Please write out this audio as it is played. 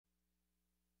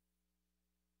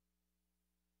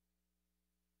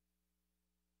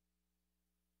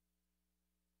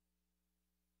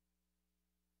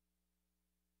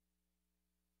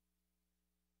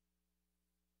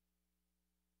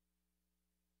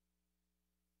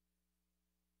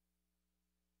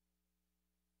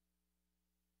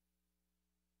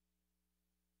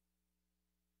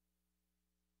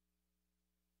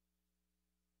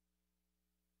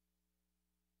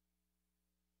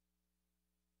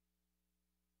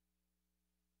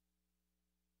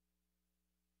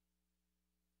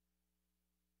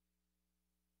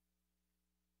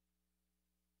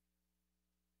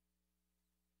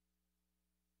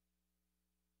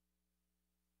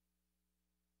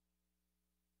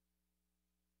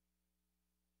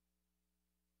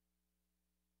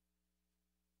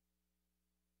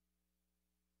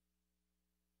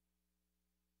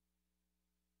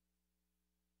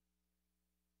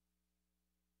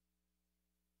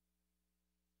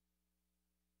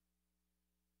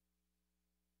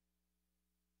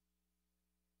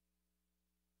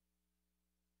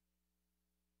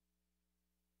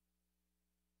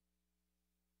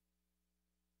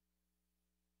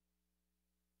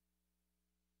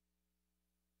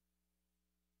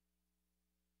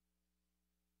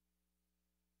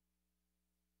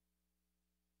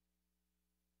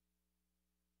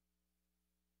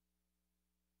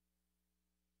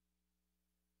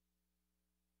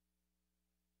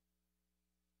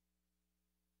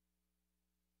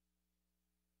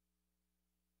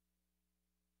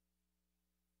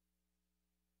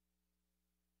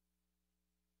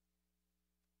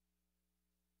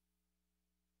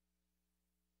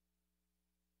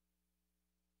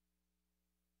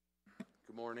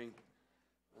Good morning.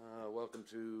 Welcome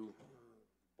to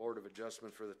Board of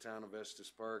Adjustment for the Town of Estes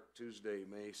Park, Tuesday,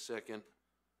 May 2nd,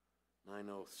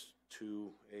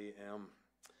 9:02 a.m.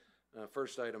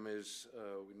 First item is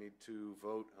we need to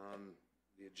vote on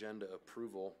the agenda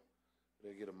approval.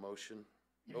 Did I get a motion?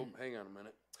 Oh, hang on a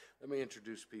minute. Let me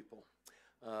introduce people.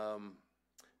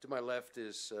 To my left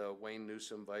is Wayne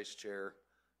Newsom, Vice Chair.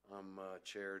 I'm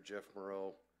Chair Jeff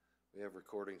Moreau. We have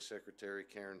Recording Secretary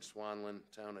Karen Swanlin,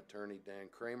 Town Attorney Dan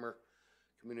Kramer,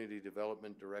 Community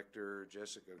Development Director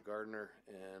Jessica Gardner,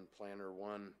 and Planner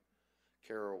 1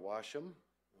 Carol Washam.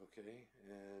 Okay,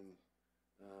 and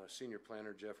Senior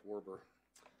Planner Jeff Warber.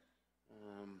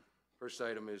 First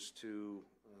item is to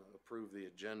approve the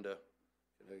agenda.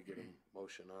 Can I get a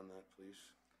motion on that, please?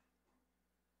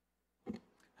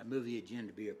 I move the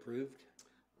agenda be approved.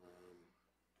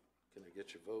 Can I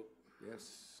get your vote?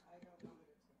 Yes.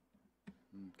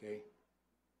 Okay.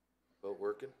 Vote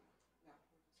working?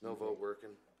 No vote working?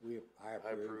 I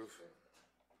approve.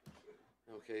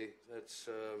 Okay, that's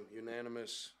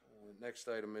unanimous. Next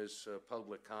item is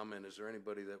public comment. Is there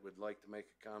anybody that would like to make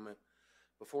a comment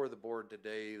before the board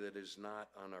today that is not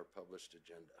on our published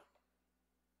agenda?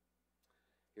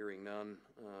 Hearing none,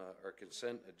 our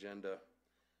consent agenda,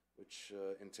 which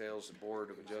entails the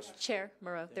Board of Adjustment. Chair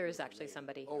Moreau, there is actually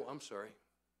somebody. Oh, I'm sorry.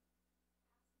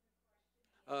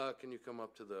 Can you come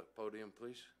up to the podium,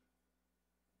 please?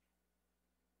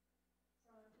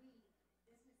 So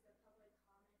this is the public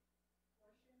comment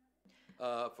portion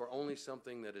of it? For only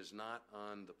something that is not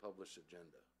on the published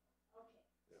agenda. Okay.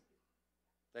 Yep.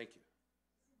 Thank you.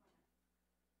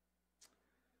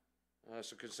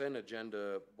 So consent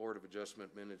agenda, Board of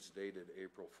Adjustment minutes dated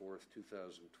April 4th,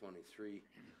 2023.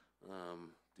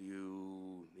 Do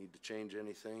you need to change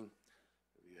anything?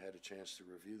 Have you had a chance to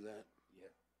review that?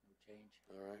 Yeah, no change.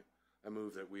 All right. I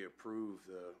move that we approve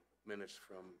the minutes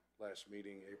from last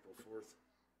meeting, April 4th.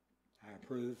 I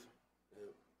approve.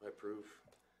 I approve.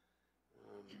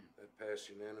 That passed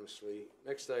unanimously.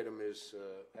 Next item is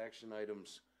action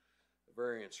items.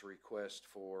 Variance request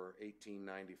for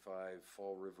 1895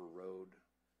 Fall River Road.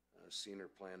 Senior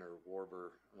Planner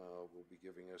Warber will be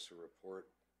giving us a report.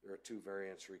 There are two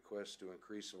variance requests to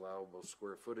increase allowable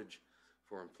square footage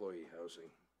for employee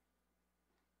housing.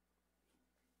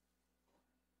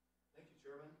 Thank you,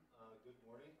 Chairman. Good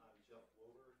morning. I'm Jeff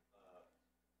Wober, Town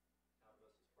of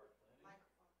Estes Park Planning.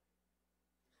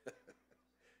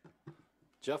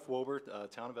 Jeff Wober,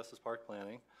 Town of Estes Park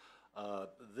Planning.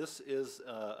 This is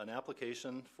an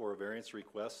application for a variance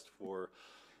request for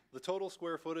the total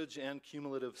square footage and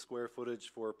cumulative square footage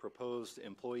for proposed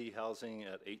employee housing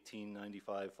at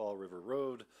 1895 Fall River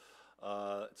Road.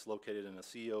 It's located in a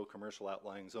CEO Commercial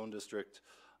Outlying Zone District.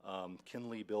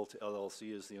 Kinley Built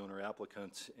LLC is the owner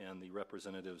applicant, and the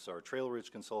representatives are Trail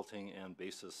Ridge Consulting and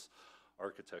Basis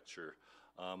Architecture.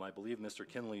 I believe Mr.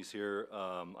 Kinley's here.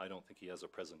 I don't think he has a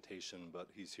presentation, but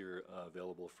he's here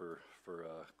available for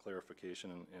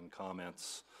clarification and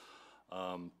comments.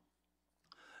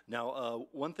 Now,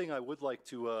 one thing I would like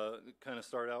to kind of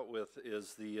start out with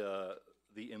is the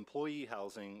employee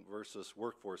housing versus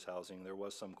workforce housing. There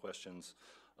was some questions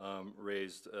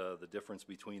raised, the difference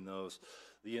between those.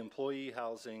 The employee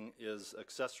housing is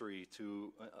accessory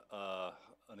to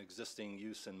an existing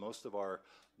use in most of our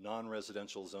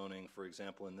non-residential zoning. For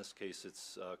example, in this case,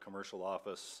 it's commercial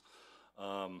office.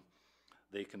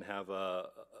 They can have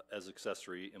as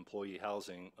accessory employee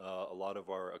housing. A lot of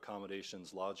our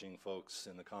accommodations, lodging folks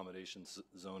in accommodations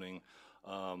zoning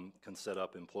can set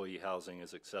up employee housing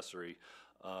as accessory,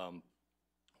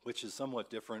 which is somewhat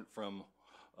different from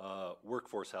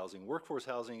workforce housing. Workforce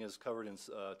housing is covered in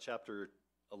Chapter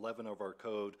 11 of our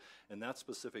code, and that's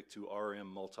specific to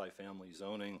RM multifamily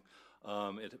zoning.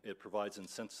 It provides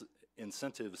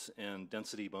incentives and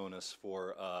density bonus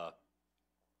for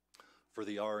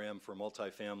the RM for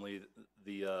multifamily.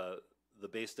 The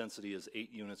base density is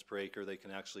 8 units per acre. They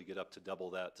can actually get up to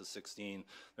double that to 16.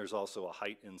 There's also a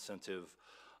height incentive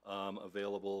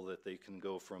available that they can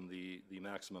go from the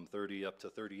maximum 30 up to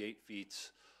 38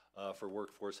 feet for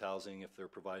workforce housing if they're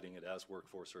providing it as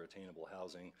workforce or attainable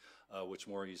housing, which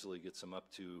more easily gets them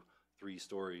up to 3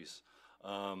 stories.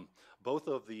 Both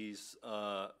of these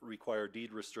require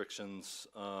deed restrictions,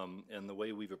 and the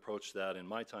way we've approached that in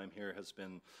my time here has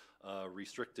been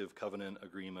restrictive covenant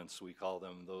agreements, we call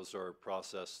them. Those are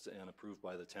processed and approved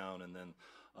by the town and then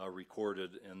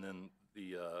recorded, and then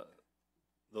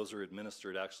those are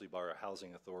administered actually by our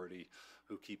housing authority,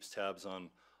 who keeps tabs on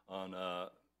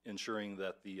ensuring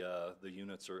that the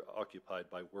units are occupied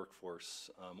by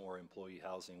workforce or employee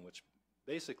housing, which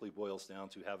basically boils down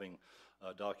to having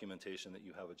documentation that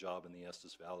you have a job in the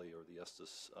Estes Valley or the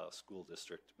Estes School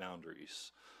District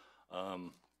boundaries.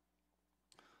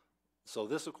 So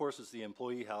this, of course, is the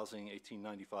employee housing,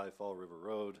 1895 Fall River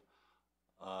Road.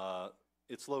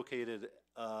 It's located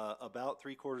about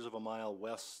 3/4 of a mile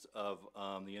west of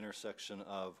the intersection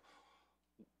of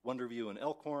Wonderview and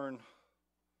Elkhorn.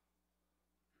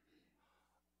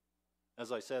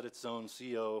 As I said, it's zone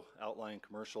CO, outline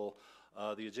commercial.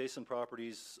 The adjacent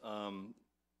properties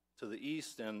to the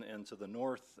east and to the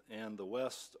north and the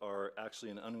west are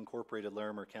actually in unincorporated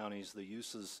Larimer counties. The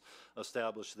uses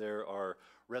established there are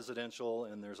residential,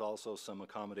 and there's also some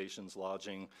accommodations,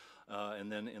 lodging.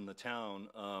 And then in the town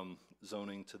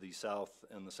zoning to the south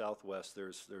and the southwest,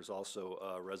 there's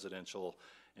also residential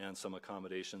and some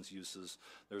accommodations uses.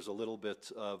 There's a little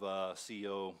bit of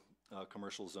CO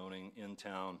commercial zoning in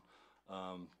town,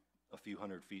 a few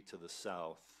hundred feet to the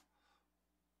south.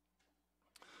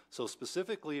 So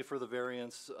specifically for the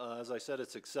variance, as I said,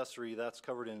 it's accessory. That's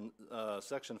covered in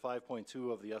section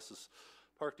 5.2 of the Estes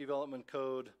Park Development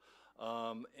Code.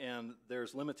 And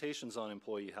there's limitations on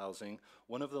employee housing.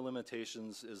 One of the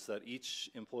limitations is that each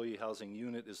employee housing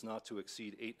unit is not to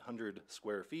exceed 800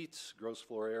 square feet gross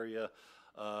floor area.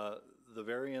 The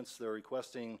variance they're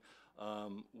requesting,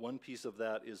 one piece of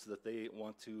that is that they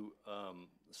want to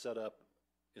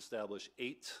establish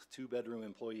 8 two-bedroom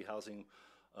employee housing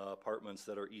apartments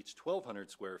that are each 1,200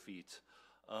 square feet.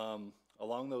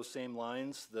 Along those same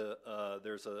lines,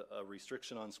 there's a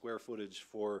restriction on square footage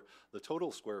for the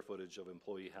total square footage of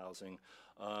employee housing.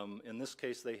 In this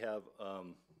case, they have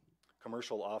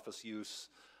commercial office use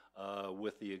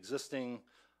with the existing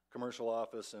commercial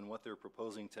office, and what they're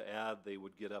proposing to add, they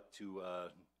would get up to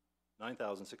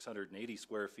 9,680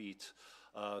 square feet.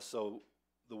 So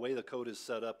the way the code is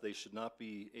set up, they should not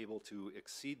be able to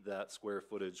exceed that square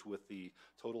footage with the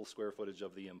total square footage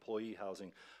of the employee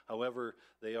housing. However,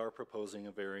 they are proposing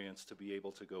a variance to be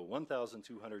able to go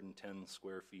 1,210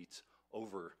 square feet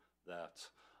over that.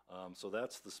 So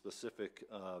that's the specific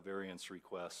variance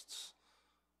requests.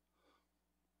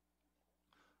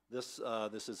 This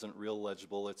isn't real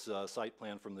legible. It's a site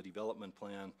plan from the development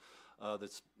plan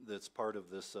that's part of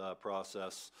this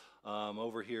process.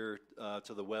 Over here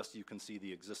to the west, you can see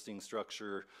the existing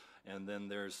structure, and then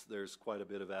there's quite a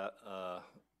bit of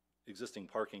existing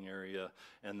parking area,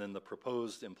 and then the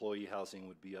proposed employee housing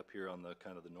would be up here on the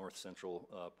kind of the north central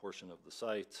portion of the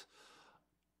site.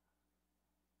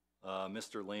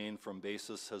 Mr. Lane from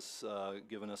Basis has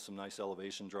given us some nice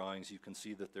elevation drawings. You can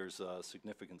see that there's a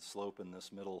significant slope in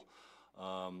this middle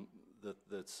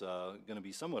that's going to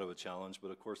be somewhat of a challenge, but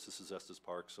of course this is Estes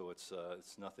Park, so it's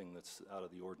nothing that's out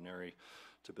of the ordinary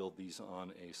to build these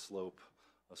on a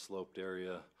sloped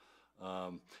area.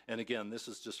 And again, this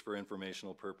is just for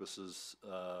informational purposes.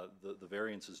 The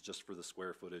variance is just for the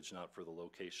square footage, not for the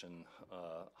location,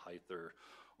 height,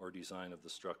 or design of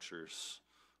the structures.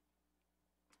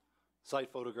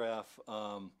 Site photograph.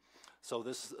 So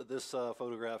this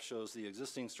photograph shows the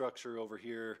existing structure over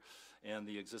here and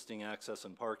the existing access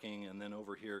and parking, and then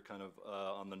over here kind of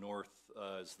on the north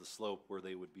is the slope where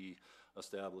they would be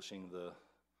establishing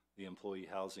the employee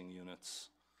housing units.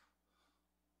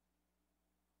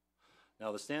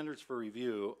 Now the standards for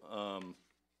review,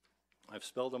 I've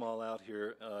spelled them all out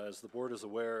here. As the board is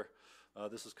aware,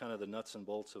 this is kind of the nuts and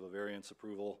bolts of a variance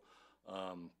approval.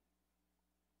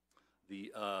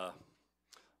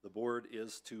 The board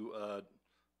is to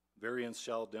variance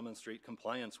shall demonstrate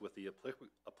compliance with the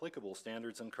applicable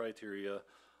standards and criteria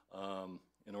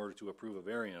in order to approve a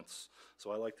variance.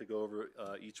 So I like to go over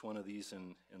each one of these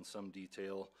in some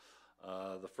detail.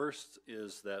 The first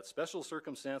is that special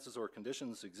circumstances or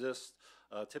conditions exist.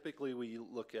 Typically we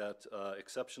look at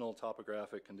exceptional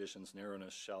topographic conditions,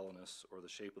 narrowness, shallowness, or the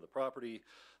shape of the property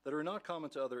that are not common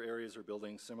to other areas or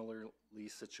buildings similarly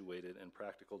situated, and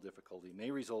practical difficulty may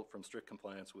result from strict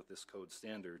compliance with this code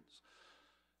standards,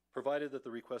 provided that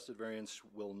the requested variance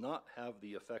will not have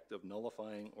the effect of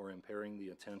nullifying or impairing the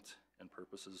intent and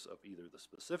purposes of either the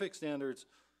specific standards,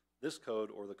 this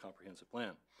code, or the comprehensive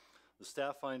plan. The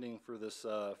staff finding for this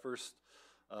first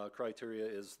criteria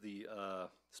is the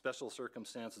special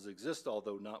circumstances exist,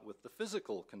 although not with the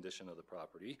physical condition of the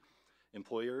property.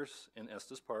 Employers in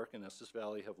Estes Park and Estes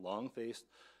Valley have long faced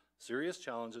serious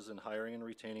challenges in hiring and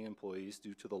retaining employees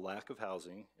due to the lack of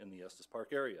housing in the Estes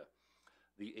Park area.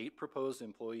 The 8 proposed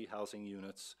employee housing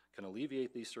units can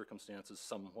alleviate these circumstances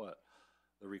somewhat.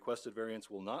 The requested variance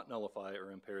will not nullify or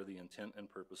impair the intent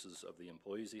and purposes of the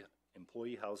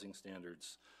employee housing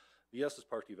standards, the Estes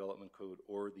Park Development Code,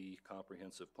 or the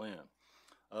comprehensive plan.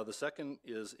 The second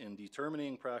is, in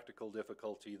determining practical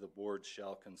difficulty, the board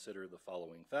shall consider the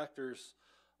following factors.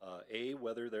 A,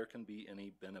 whether there can be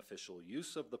any beneficial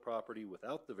use of the property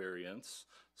without the variance.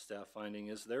 Staff finding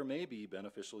is there may be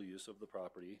beneficial use of the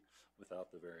property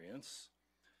without the variance.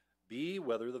 B,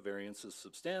 whether the variance is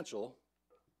substantial.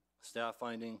 Staff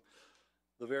finding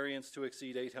the variance to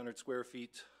exceed 800 square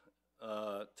feet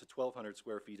to 1,200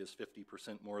 square feet is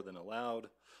 50% more than allowed.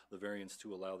 The variance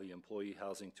to allow the employee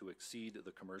housing to exceed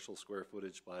the commercial square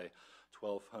footage by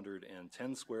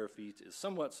 1,210 square feet is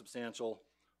somewhat substantial,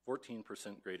 14%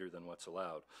 greater than what's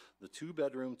allowed. The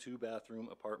 2-bedroom, 2-bathroom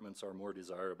apartments are more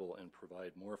desirable and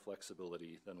provide more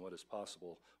flexibility than what is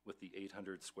possible with the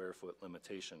 800 square foot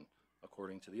limitation,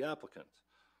 according to the applicant.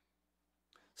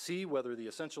 C, whether the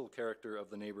essential character of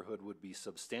the neighborhood would be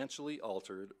substantially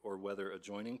altered or whether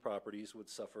adjoining properties would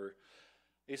suffer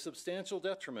a substantial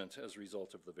detriment as a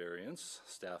result of the variance.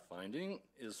 Staff finding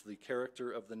is the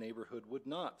character of the neighborhood would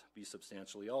not be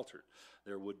substantially altered.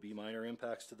 There would be minor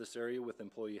impacts to this area with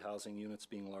employee housing units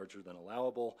being larger than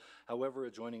allowable. However,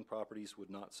 adjoining properties would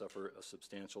not suffer a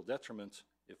substantial detriment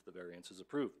if the variance is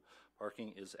approved.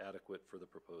 Parking is adequate for the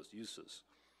proposed uses.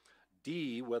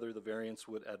 D, whether the variance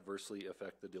would adversely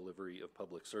affect the delivery of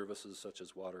public services such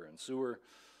as water and sewer.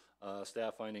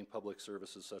 Staff finding public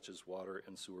services such as water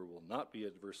and sewer will not be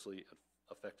adversely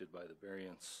affected by the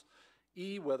variance.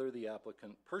 E, whether the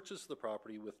applicant purchased the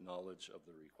property with knowledge of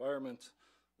the requirement.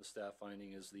 The staff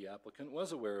finding is the applicant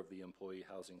was aware of the employee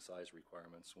housing size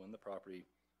requirements when the property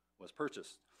was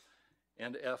purchased.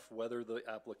 And F, whether the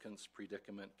applicant's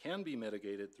predicament can be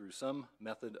mitigated through some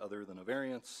method other than a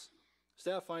variance.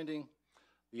 Staff finding,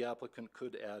 the applicant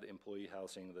could add employee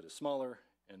housing that is smaller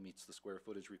and meets the square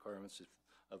footage requirements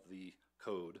of the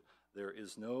code. There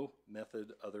is no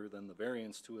method other than the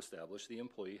variance to establish the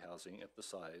employee housing at the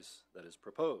size that is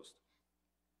proposed.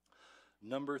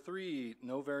 Number 3,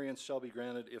 no variance shall be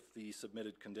granted if the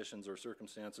submitted conditions or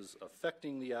circumstances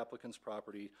affecting the applicant's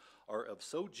property are of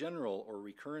so general or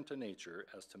recurrent a nature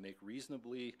as to make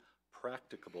reasonably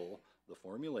practicable the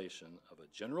formulation of a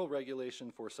general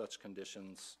regulation for such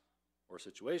conditions or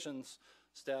situations.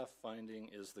 Staff finding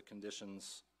is the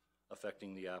conditions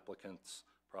affecting the applicant's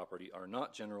property are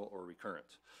not general or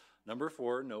recurrent. Number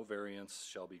 4, no variance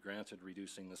shall be granted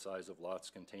reducing the size of lots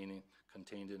contained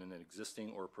in an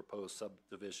existing or proposed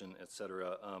subdivision,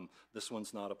 etc. This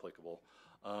one's not applicable.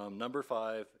 Number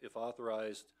 5, if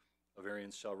authorized, a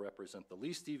variance shall represent the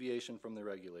least deviation from the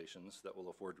regulations that will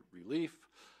afford relief.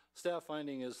 Staff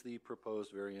finding is the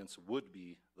proposed variance would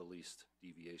be the least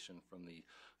deviation from the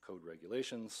code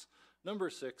regulations. Number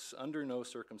 6, under no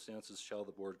circumstances shall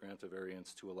the board grant a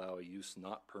variance to allow a use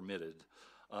not permitted.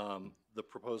 The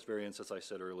proposed variance, as I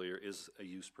said earlier, is a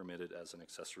use permitted as an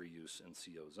accessory use in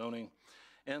CO zoning.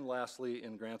 And lastly,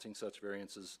 in granting such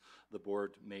variances, the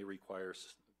board may require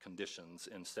conditions,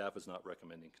 and staff is not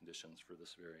recommending conditions for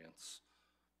this variance.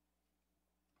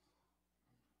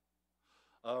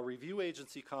 Review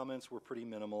agency comments were pretty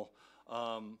minimal.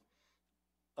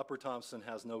 Upper Thompson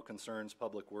has no concerns.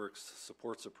 Public Works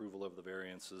supports approval of the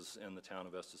variances, and the town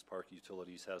of Estes Park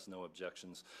Utilities has no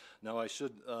objections. Now, I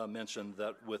should mention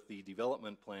that with the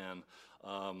development plan,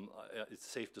 it's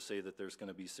safe to say that there's going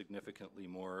to be significantly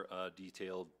more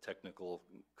detailed technical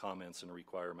comments and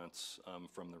requirements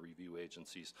from the review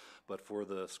agencies. But for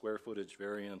the square footage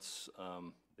variance,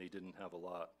 they didn't have a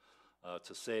lot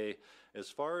to say. As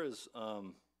far as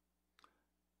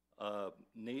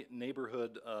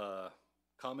neighborhood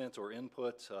comment or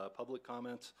input, public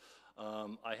comment,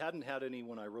 I hadn't had any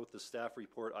when I wrote the staff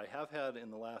report. I have had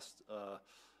in the last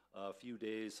few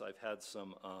days, I've had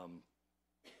some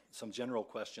general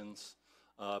questions.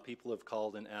 People have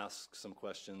called and asked some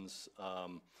questions,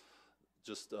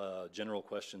 just general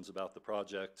questions about the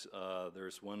project.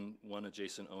 There's one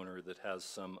adjacent owner that has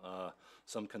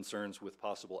some concerns with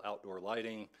possible outdoor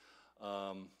lighting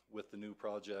with the new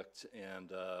project, and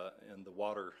the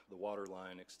water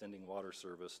line, extending water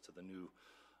service to the new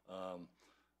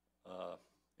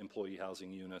employee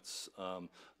housing units.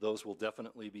 Those will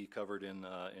definitely be covered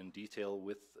in detail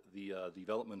with the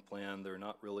development plan. They're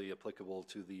not really applicable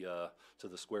to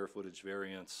the square footage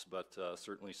variance, but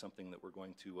certainly something that we're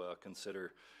going to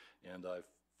consider. And I've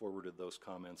forwarded those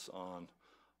comments on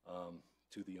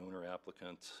to the owner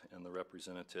applicant and the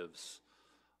representatives.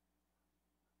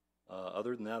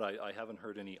 Other than that, I haven't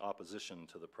heard any opposition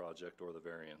to the project or the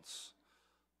variance.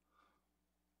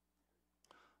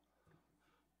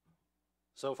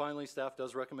 So finally, staff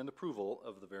does recommend approval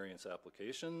of the variance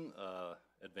application.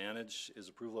 Advantage is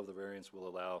approval of the variance will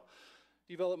allow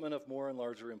development of more and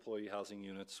larger employee housing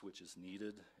units, which is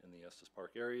needed in the Estes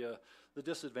Park area. The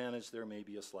disadvantage, there may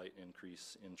be a slight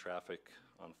increase in traffic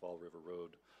on Fall River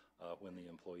Road when the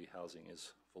employee housing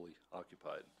is fully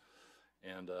occupied.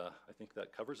 And I think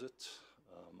that covers it.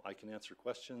 I can answer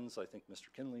questions. I think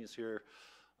Mr. Kinley is here.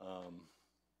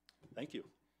 Thank you.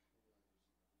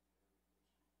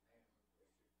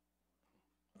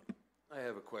 I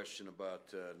have a question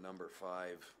about number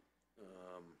 5.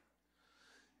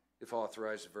 If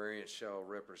authorized, the variance shall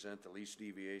represent the least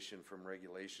deviation from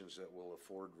regulations that will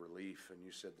afford relief. And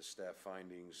you said the staff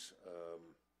findings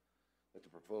that the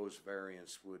proposed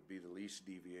variance would be the least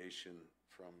deviation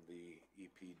from the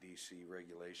EPDC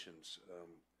regulations.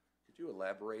 Could you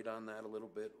elaborate on that a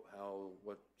little bit?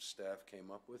 What staff came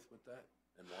up with that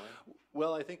and why?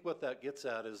 Well, I think what that gets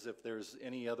at is if there's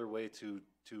any other way to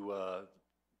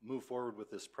move forward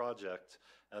with this project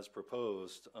as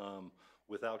proposed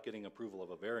without getting approval of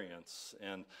a variance.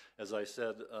 And as I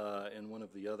said in one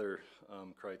of the other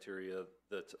criteria,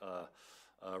 that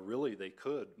really they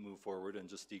could move forward and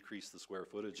just decrease the square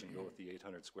footage and go with the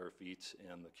 800 square feet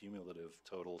and the cumulative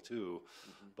total too.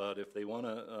 But if they want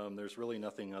to, there's really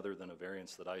nothing other than a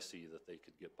variance that I see that they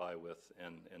could get by with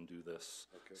and do this.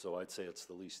 Okay. So I'd say it's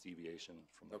the least deviation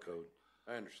from the code.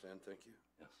 I understand. Thank you.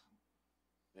 Yes.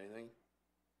 Anything?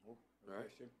 No All right.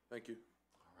 question. Thank you.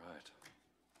 All right.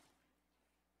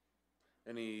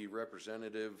 Any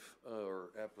representative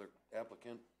or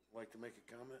applicant like to make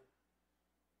a comment?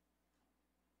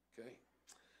 Okay.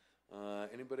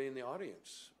 Anybody in the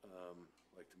audience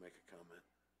like to make a comment?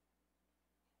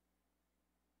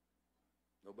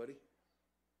 Nobody?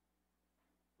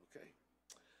 Okay.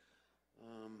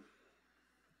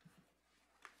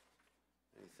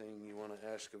 Anything you want to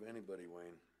ask of anybody,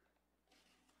 Wayne?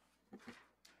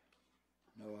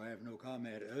 No, I have no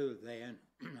comment other than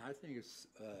I think it's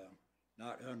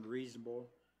not unreasonable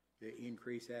to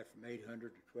increase that from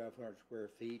 800 to 1,200 square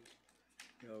feet.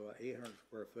 800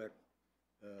 square foot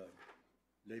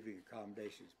living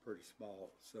accommodation is pretty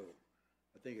small, so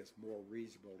I think it's more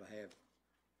reasonable to have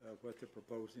what they're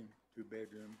proposing,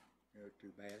 2-bedroom,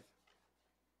 2-bath.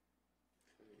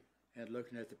 And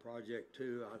looking at the project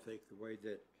too, I think the way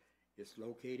that it's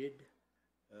located,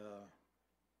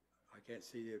 I can't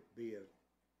see there be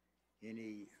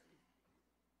any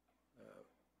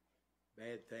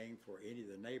bad thing for any of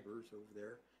the neighbors over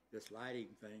there. This lighting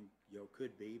thing,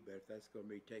 could be, but if that's going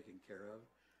to be taken care of,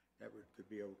 that could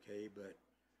be okay. But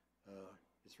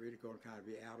it's really going to kind of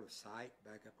be out of sight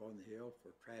back up on the hill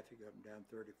for traffic up and down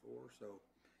 34. So,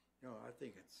 I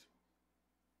think it's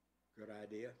a good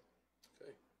idea.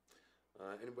 Okay.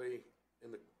 Anybody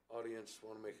in the audience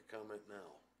want to make a comment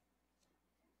now?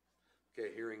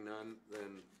 Okay, hearing none,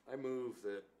 then I move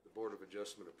that the Board of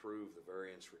Adjustment approve the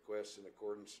variance request in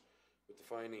accordance with the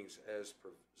findings as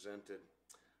presented.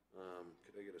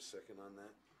 Could I get a second on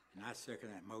that? And I second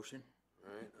that motion.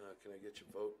 All right, can I get your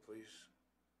vote, please?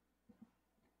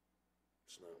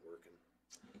 It's not working.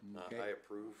 Okay. I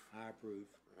approve. I approve.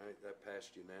 All right, that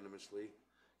passed unanimously.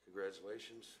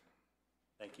 Congratulations.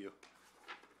 Thank you.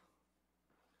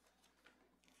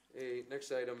 Hey,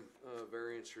 next item,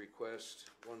 variance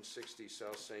request, 160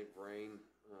 South St. Vrain.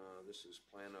 This is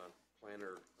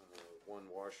planner 1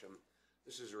 Washam.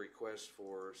 This is a request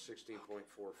for 16.4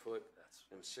 foot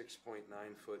and 6.9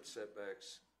 foot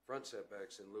setbacks, front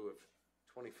setbacks in lieu of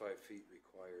 25 feet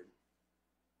required.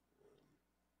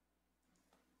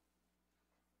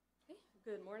 Okay,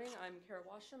 good morning. I'm Kara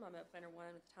Washam. I'm at Planner 1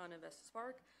 with the town of Estes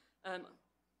Park.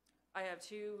 I have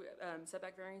 2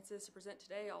 setback variances to present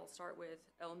today. I'll start with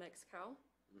LMX Cow.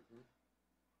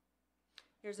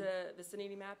 Here's a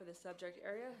vicinity map of the subject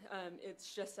area.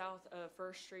 It's just south of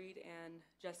First Street and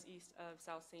just east of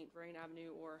South St. Vrain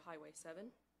Avenue or Highway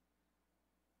 7.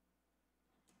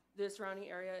 The surrounding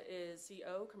area is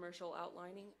CO, commercial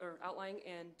outlying,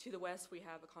 and to the west we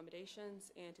have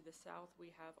accommodations, and to the south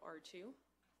we have R2.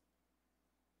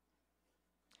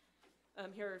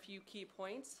 Here are a few key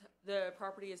points. The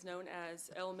property is known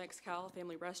as El Mexcal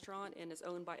Family Restaurant and is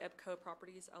owned by EBCO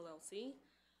Properties, LLC.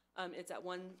 It's at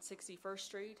 161st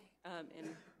Street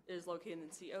and is located in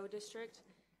the CO district.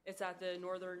 It's at the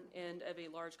northern end of a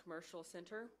large commercial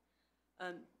center.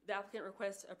 The applicant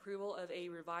requests approval of a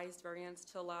revised variance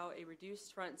to allow a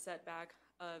reduced front setback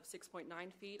of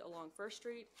 6.9 feet along First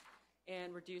Street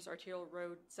and reduce arterial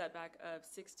road setback of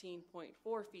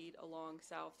 16.4 feet along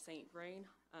South St. Vrain,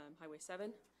 Highway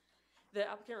 7. The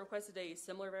applicant requested a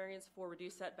similar variance for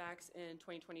reduced setbacks in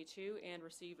 2022 and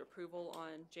received approval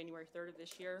on January 3rd of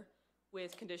this year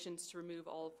with conditions to remove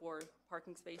all 4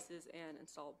 parking spaces and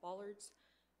install bollards.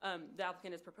 The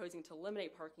applicant is proposing to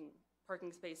eliminate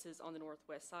parking spaces on the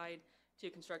northwest side to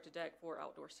construct a deck for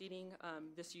outdoor seating.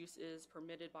 This use is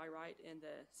permitted by right in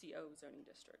the CO zoning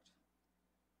district.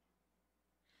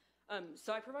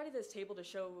 So I provided this table to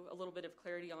show a little bit of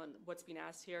clarity on what's being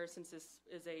asked here, since this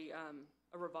is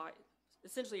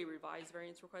essentially a revised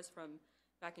variance request from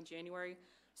back in January.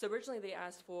 So originally they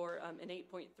asked for an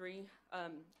 8.3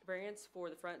 variance for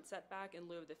the front setback in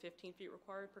lieu of the 15 feet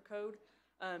required per code.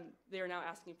 They are now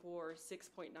asking for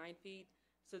 6.9 feet.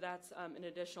 So that's an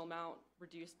additional amount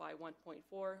reduced by 1.4,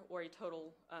 or a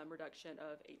total reduction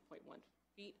of 8.1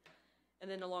 feet.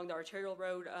 And then along the arterial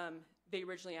road, they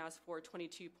originally asked for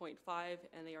 22.5,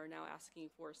 and they are now asking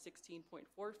for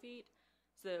 16.4 feet.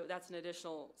 So that's an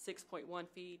additional 6.1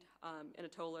 feet, and a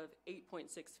total of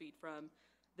 8.6 feet from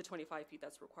the 25 feet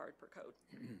that's required per code.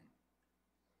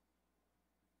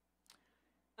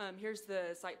 Here's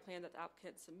the site plan that the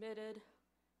applicant submitted.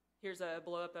 Here's a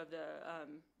blow-up of the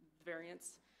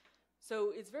variance.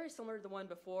 So it's very similar to the one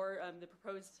before. The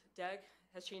proposed deck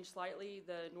has changed slightly.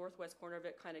 The northwest corner of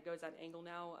it kind of goes at an angle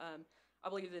now. I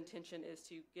believe the intention is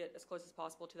to get as close as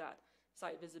possible to that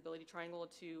site visibility triangle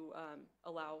to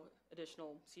allow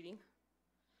additional seating.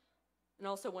 And I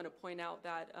also want to point out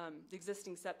that the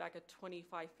existing setback of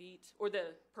 25 feet, or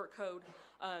the per code,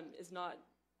 is not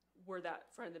where that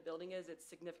front of the building is. It's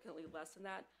significantly less than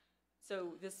that.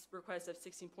 So this request of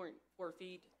 16.4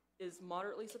 feet is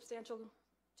moderately substantial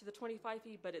to the 25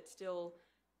 feet, but it still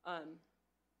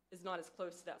is not as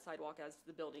close to that sidewalk as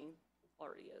the building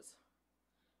already is.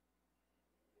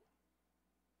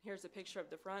 Here's a picture of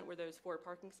the front where those 4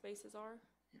 parking spaces are.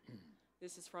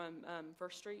 This is from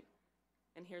First Street.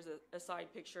 And here's a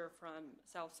side picture from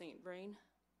South St. Vrain.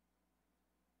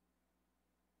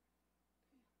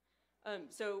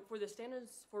 So for the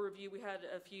standards for review, we had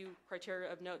a few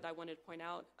criteria of note that I wanted to point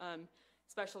out.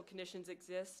 Special conditions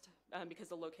exist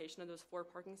because of the location of those 4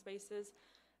 parking spaces.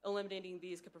 Eliminating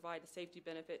these could provide a safety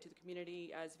benefit to the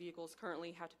community, as vehicles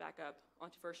currently have to back up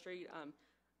onto First Street.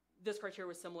 This criteria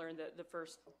was similar in the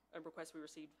first request we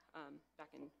received back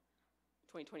in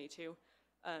 2022.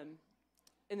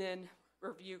 And then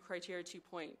review criteria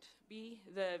 2.b,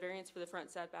 the variance for the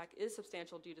front setback is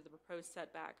substantial due to the proposed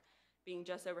setback being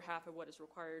just over half of what is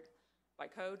required by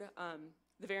code.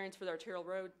 The variance for the arterial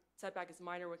road setback is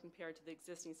minor when compared to the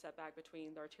existing setback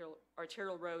between the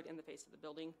arterial road and the face of the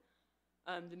building.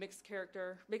 The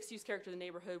mixed-use character of the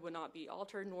neighborhood would not be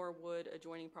altered, nor would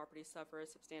adjoining properties suffer a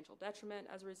substantial detriment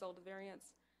as a result of the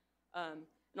variance.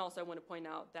 And also I want to point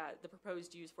out that the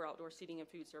proposed use for outdoor seating and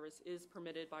food service is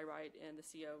permitted by right in the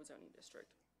CO zoning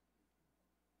district.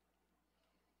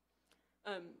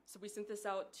 So we sent this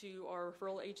out to our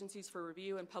referral agencies for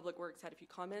review, and Public Works had a few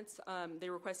comments. They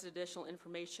requested additional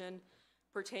information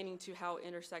pertaining to how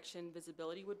intersection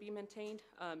visibility would be maintained.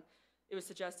 It was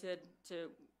suggested to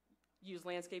use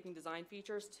landscaping design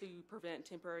features to prevent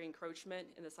temporary encroachment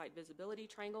in the site visibility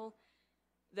triangle.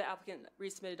 The applicant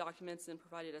resubmitted documents and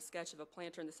provided a sketch of a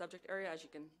planter in the subject area, as you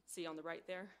can see on the right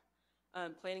there.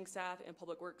 Planning staff and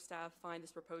Public Works staff find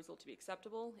this proposal to be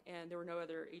acceptable, and there were no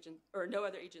other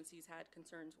agencies had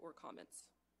concerns or comments.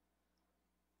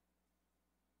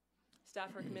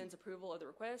 Staff recommends approval of the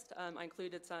request. I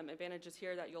included some advantages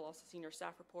here that you'll also see in your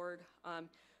staff report.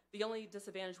 The only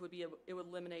disadvantage would be it would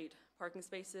eliminate parking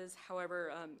spaces.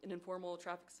 However, an informal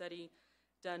traffic study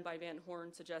done by Van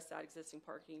Horn suggests that existing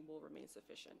parking will remain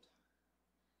sufficient.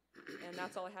 And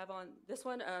that's all I have on this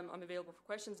one. I'm available for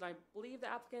questions, and I believe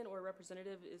the applicant or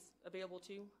representative is available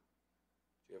too.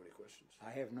 Do you have any questions?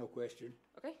 I have no question.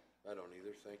 Okay. I don't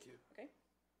either, thank you. Okay.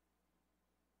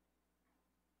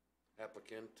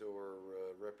 Applicant or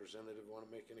representative want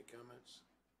to make any comments?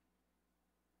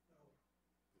 No.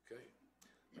 Okay.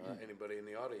 Anybody in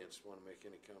the audience want to make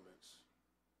any comments?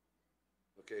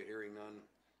 Okay, hearing none,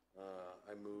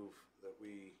 I move that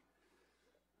we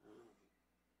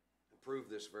approve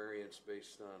this variance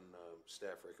based on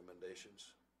staff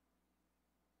recommendations.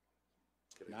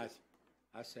 Nice.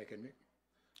 I second it.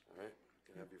 All right,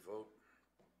 can I have your vote?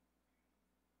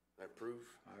 I approve.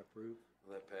 I approve.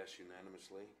 Will that pass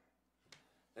unanimously?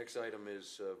 Next item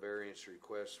is variance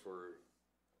request for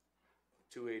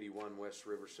 281 West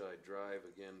Riverside Drive.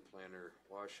 Again, planner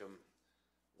Washam,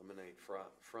 eliminate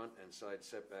front and side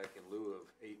setback in lieu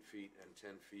of 8 feet and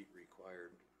 10 feet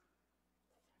required.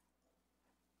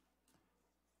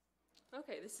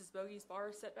 Okay, this is Bogey's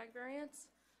Bar setback variance.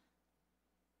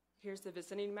 Here's the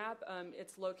vicinity map.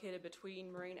 It's located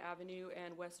between Marine Avenue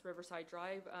and West Riverside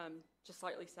Drive, just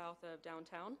slightly south of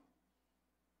downtown.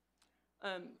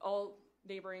 All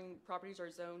neighboring properties are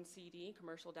Zone CD,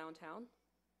 commercial downtown.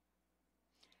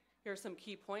 Here are some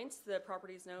key points. The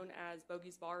property is known as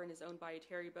Bogey's Bar and is owned by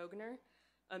Terry Bogener.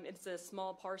 It's a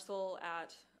small parcel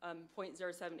at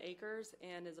 0.07 acres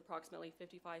and is approximately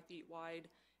 55 feet wide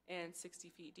and 60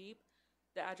 feet deep.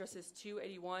 The address is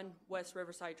 281 West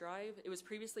Riverside Drive. It was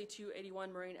previously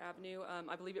 281 Marine Avenue.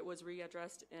 I believe it was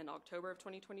readdressed in October of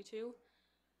 2022.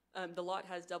 The lot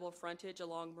has double frontage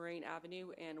along Marine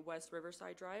Avenue and West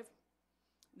Riverside Drive.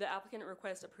 The applicant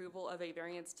requests approval of a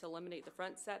variance to eliminate the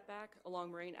front setback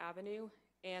along Marine Avenue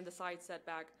and the side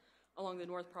setback along the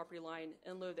north property line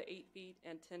in lieu of the 8 feet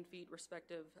and 10 feet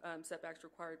respective setbacks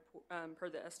required per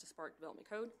the Estes Park Development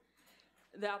Code.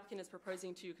 The applicant is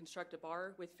proposing to construct a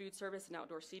bar with food service and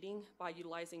outdoor seating by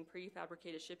utilizing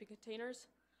prefabricated shipping containers.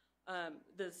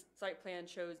 The site plan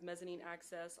shows mezzanine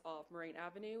access off Marine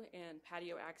Avenue and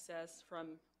patio access from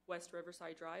West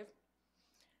Riverside Drive.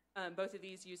 Both of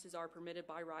these uses are permitted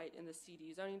by right in the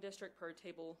CD zoning district per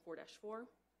table 4-4.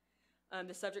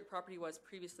 The subject property was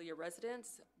previously a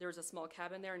residence. There was a small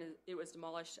cabin there and it was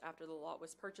demolished after the lot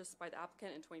was purchased by the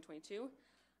applicant in 2022.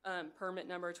 Permit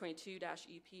number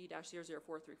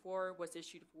 22-EP-00434 was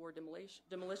issued for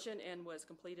demolition and was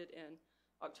completed in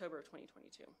October of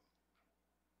 2022.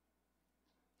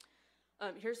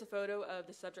 Here's a photo of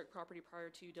the subject property prior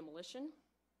to demolition.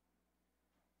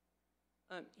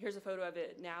 Here's a photo of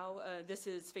it now. This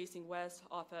is facing west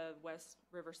off of West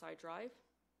Riverside Drive.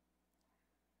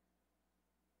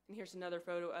 And here's another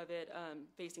photo of it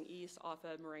facing east off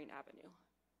of Marine Avenue.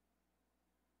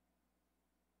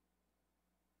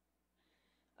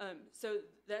 So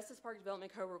the Estes Park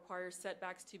Development Code requires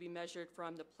setbacks to be measured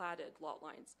from the platted lot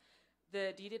lines.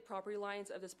 The deeded property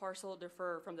lines of this parcel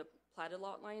differ from the platted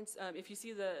lot lines. If you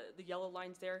see the yellow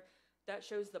lines there, that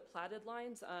shows the platted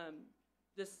lines.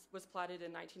 This was platted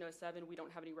in 1907. We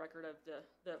don't have any record of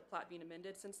the plat being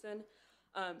amended since then.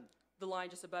 The line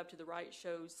just above to the right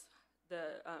shows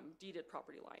the deeded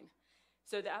property line.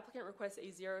 So the applicant requests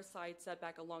a 0 side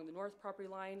setback along the north property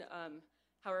line.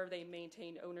 However, the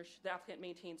applicant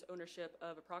maintains ownership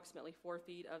of approximately 4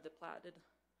 feet of the platted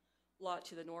lot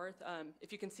to the north.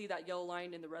 If you can see that yellow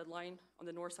line and the red line on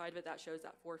the north side of it, that shows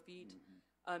that 4 feet.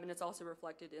 And it's also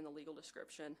reflected in the legal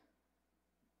description.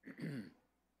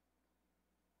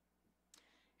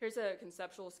 Here's a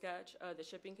conceptual sketch of the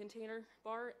shipping container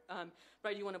bar. But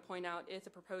I do want to point out, if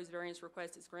the proposed variance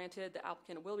request is granted, the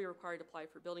applicant will be required to apply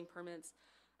for building permits.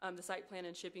 The site plan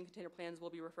and shipping container plans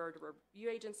will be referred to review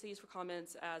agencies for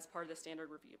comments as part of the standard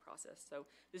review process. So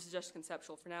this is just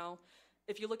conceptual for now.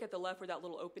 If you look at the left where that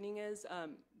little opening is,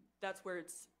 that's where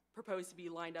it's proposed to be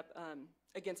lined up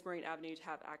against Marine Avenue to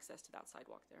have access to that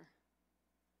sidewalk there.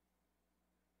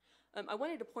 I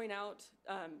wanted to point out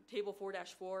table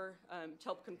 4-4 to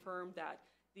help confirm that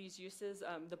these uses,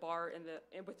 the bar and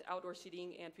with outdoor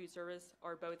seating and food service,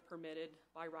 are both permitted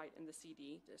by right in the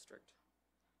CD district.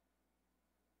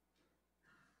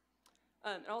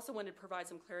 I also wanted to provide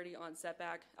some clarity on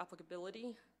setback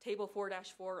applicability. Table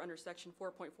 4-4 under section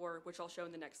 4.4, which I'll show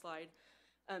in the next slide,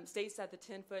 states that the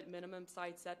 10-foot minimum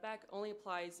side setback only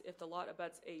applies if the lot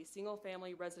abuts a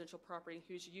single-family residential property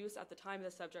whose use at the time of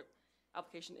the subject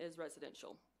application is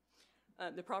residential.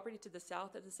 The property to the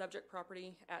south of the subject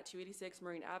property at 286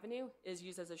 Marine Avenue is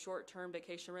used as a short-term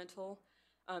vacation rental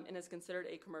and is considered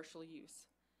a commercial use.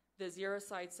 The 0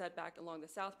 side setback along the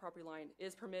south property line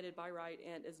is permitted by right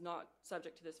and is not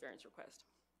subject to this variance request.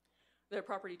 The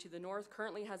property to the north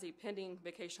currently has a pending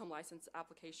vacation home license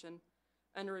application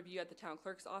under review at the town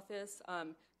clerk's office.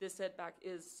 This setback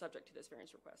is subject to this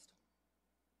variance request.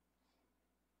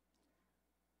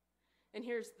 And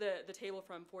here's the table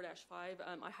from 4-5.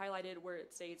 I highlighted where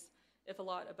it states if a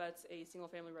lot abuts a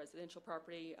single-family residential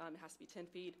property, it has to be 10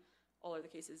 feet. All other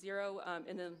cases 0.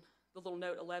 And then the little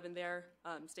note 11 there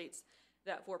states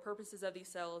that for purposes of these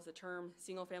cells, the term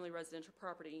single-family residential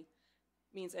property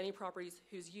means any properties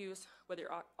whose use, whether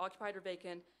occupied or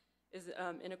vacant, is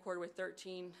in accord with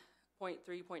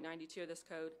 13.3.92 of this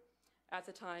code at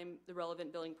the time the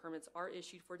relevant building permits are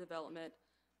issued for development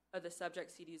of the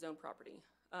subject CD zone property,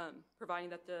 providing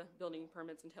that the building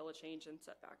permits entail a change in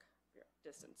setback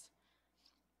distance.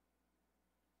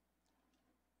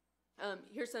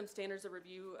 Here's some standards of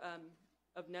review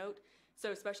of note.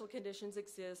 So special conditions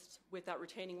exist with that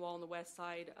retaining wall on the west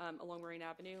side along Marine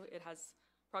Avenue. It has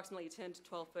approximately 10 to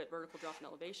 12 foot vertical drop in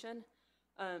elevation.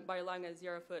 By allowing a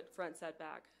 0 foot front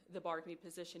setback, the bar can be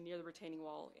positioned near the retaining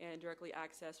wall and directly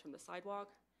accessed from the sidewalk.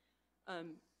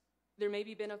 There may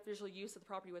be beneficial use of the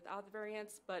property without the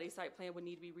variance, but a site plan would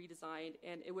need to be redesigned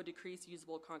and it would decrease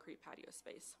usable concrete patio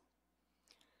space.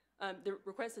 The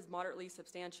request is moderately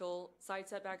substantial. Side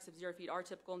setbacks of 0 feet are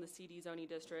typical in the CD zoning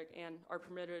district and are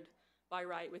permitted by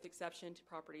right with exception to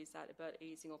properties that abut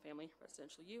a single family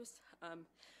residential use.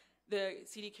 The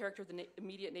CD character of the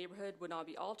immediate neighborhood would not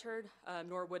be altered,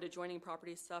 nor would adjoining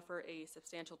properties suffer a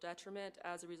substantial detriment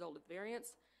as a result of the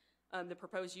variance. The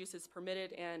proposed use is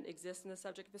permitted and exists in the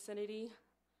subject vicinity.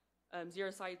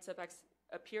 Zero side setbacks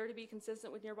appear to be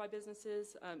consistent with nearby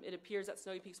businesses. It appears that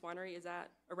Snowy Peaks Winery is at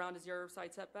around a zero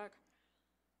side setback.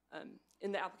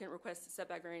 And the applicant requests a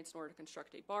setback variance in order to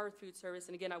construct a bar with food service.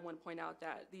 And again, I want to point out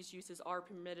that these uses are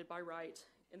permitted by right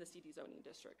in the CD zoning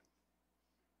district.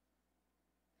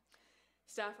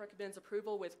 Staff recommends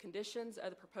approval with conditions of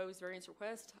the proposed variance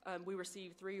request. We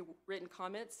received 3 written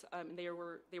comments, and they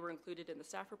were included in the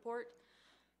staff report.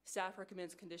 Staff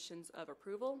recommends conditions of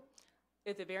approval.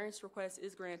 If the variance request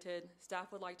is granted,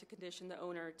 staff would like to condition the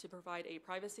owner to provide a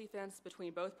privacy fence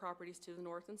between both properties to the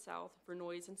north and south for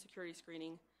noise and security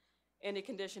screening, and a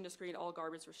condition to screen all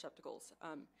garbage receptacles.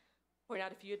 Point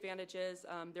out a few advantages.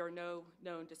 There are no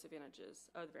known disadvantages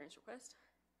of the variance request.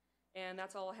 And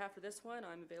that's all I have for this one.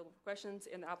 I'm available for questions,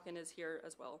 and the applicant is here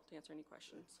as well to answer any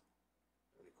questions.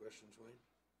 Any questions, Wayne?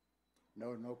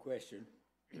 No question.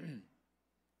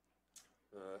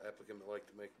 Applicant would like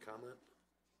to make a comment?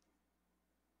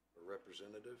 Or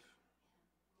representative?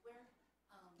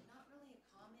 Not really a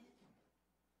comment.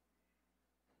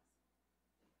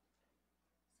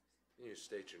 Can you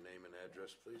state your name and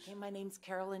address, please? Okay, my name's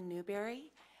Carolyn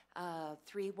Newberry,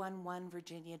 311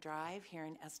 Virginia Drive here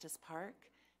in Estes Park.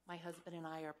 My husband and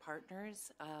I are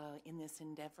partners in this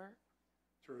endeavor.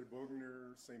 Charlie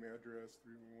Bogner, same address,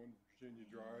 311 Virginia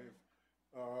Drive.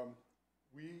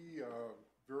 We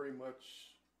very much,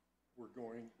 we're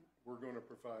going to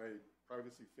provide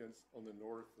privacy fence on the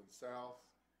north and south.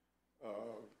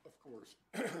 Of course,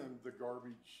 the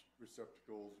garbage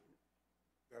receptacles,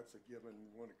 that's a given. We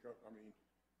want to,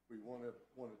 we want it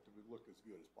to look as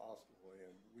good as possible,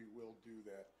 and we will do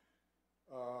that.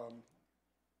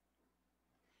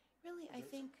 Really, I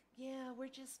think, yeah, we're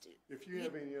just. If you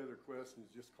have any other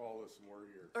questions, just call us and we're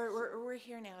here. Or we're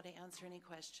here now to answer any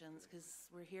questions, because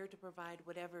we're here to provide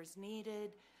whatever's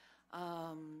needed.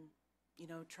 You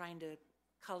know, trying to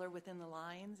color within the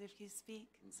lines, if you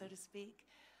speak, so to speak.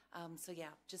 So yeah,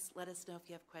 just let us know if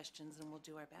you have questions, and we'll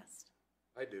do our best.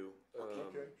 I do.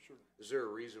 Okay, sure. Is there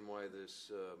a reason why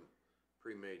this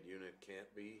pre-made unit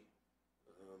can't be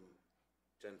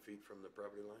 10 feet from the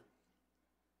property line?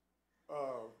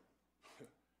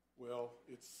 Well,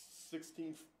 it's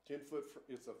 10 foot,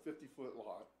 it's a 50-foot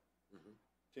lot.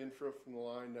 10 foot from the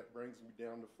line, that brings me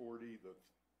down to 40.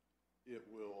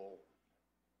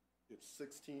 It's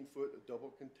 16 foot, a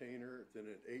double container, then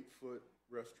an 8-foot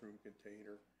restroom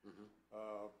container.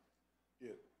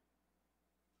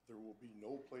 There will be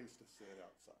no place to sit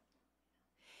outside.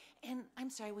 And I'm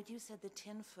sorry, when you said the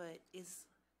 10-foot is,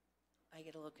 I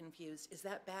get a little confused. Is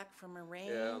that back from Moraine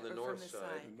Yeah, on the or north from the side.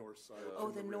 side? The north side. Oh,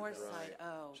 from the north ridge. side,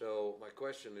 oh. So my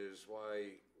question is,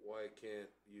 why can't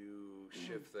you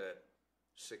shift that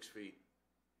 6 feet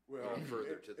Well,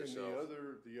 further to the and south?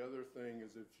 the other thing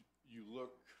is, if you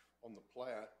look on the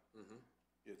plat,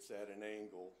 it's at an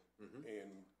angle,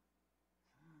 and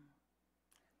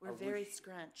We're very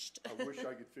scrunched. I wish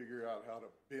I could figure out how to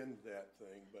bend that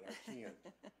thing, but I can't.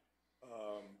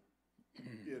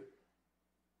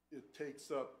 It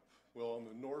takes up, well, on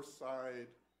the north side,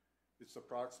 it's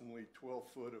approximately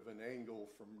 12 foot of an angle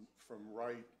from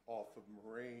right off of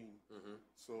Moraine.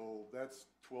 So that's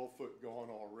 12 foot gone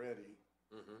already.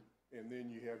 And then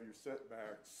you have your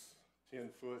setbacks, 10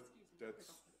 foot,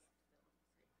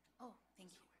 Oh,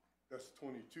 thank you. that's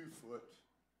 22 foot.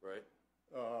 Right?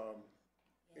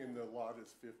 And the lot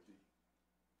is 50.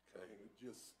 Okay.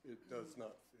 And it does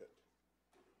not fit.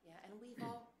 Yeah, and we've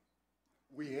all,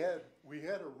 We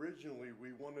had originally,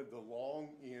 we wanted the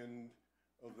long end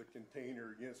of the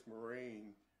container against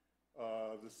Moraine.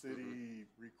 The city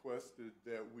requested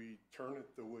that we turn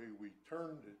it the way we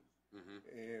turned it,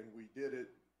 and we did it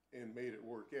and made it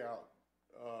work out.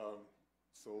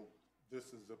 So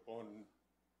this is upon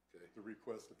the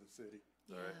request of the city.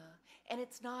 yeah. right. And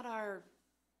it's not our,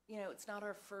 it's not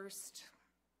our first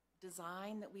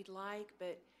design that we'd like,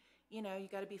 but, you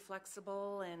got to be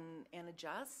flexible and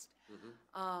adjust.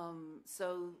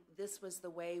 So this was the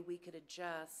way we could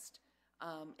adjust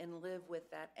and live with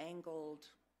that angled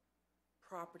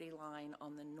property line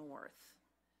on the north.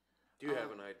 Do you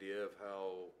have an idea of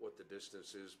what the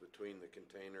distance is between the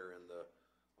container and the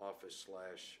office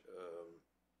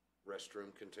 /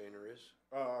 restroom container is?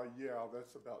 Yeah,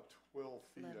 that's about 12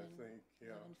 feet, 11, I think, yeah.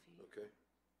 11 feet. Okay.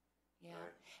 Yeah,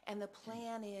 Right. and the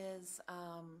plan is,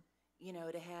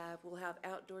 we'll have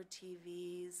outdoor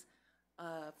TVs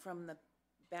from the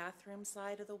bathroom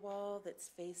side of the wall that's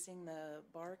facing the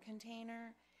bar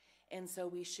container. And so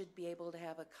we should be able to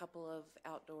have a couple of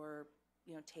outdoor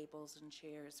you know, tables and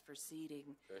chairs for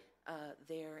seating Okay.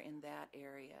 there in that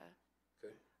area.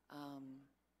 Okay.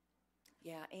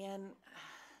 Yeah, and,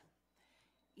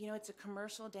 you know, it's a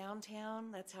commercial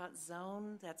downtown. That's how it's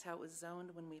zoned. That's how it was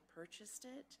zoned when we purchased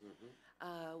it.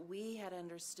 We had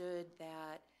understood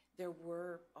that there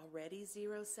were already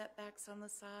 0 setbacks on the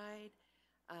side,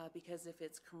 because if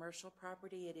it's commercial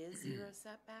property, it is 0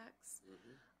 setbacks.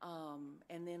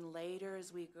 And then later,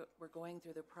 as we were going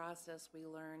through the process, we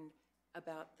learned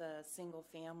about the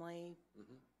single-family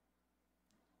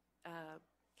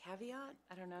caveat,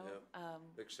 I don't know.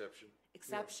 Exception.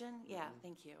 Exception, yeah,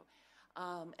 thank you.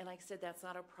 And like I said, that's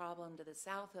not a problem to the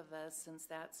south of us since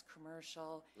that's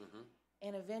commercial.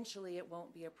 And eventually it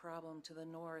won't be a problem to the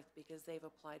north because they've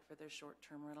applied for their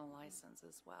short-term rental license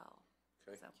as well.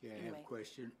 Okay. So, Yeah, I have anyway. a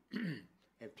question. I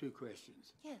have 2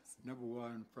 questions. Yes, Number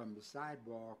one, from the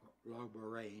sidewalk along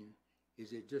Moraine,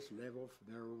 is it just level from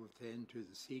there over 10 to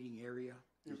the seating area?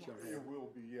 It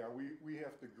will be, yeah. We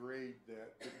have to grade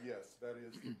that, but yes, that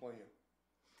is the plan.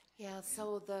 yeah,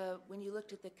 so when you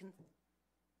looked at the,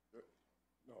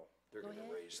 No. They're Go gonna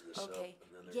ahead. raise this up, and okay, then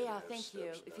they're gonna yeah, have thank you.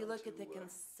 steps If you down look at the to,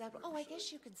 concept, oh, I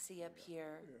guess you can see up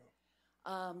here.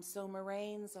 So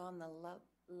Moraine's on the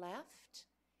left,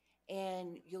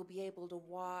 and you'll be able to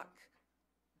walk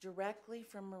directly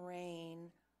from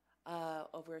Moraine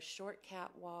over a short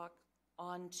catwalk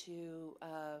onto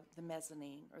the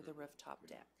mezzanine or the rooftop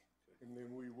deck, And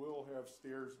then we will have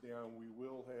stairs down. We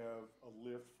will have a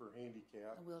lift for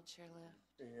handicap. a wheelchair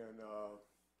lift. And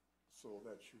so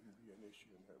that shouldn't be an issue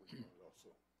in that regard also.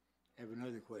 I have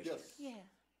another question. Yes. Yeah,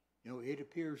 You know, it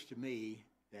appears to me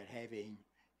that having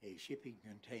a shipping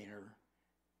container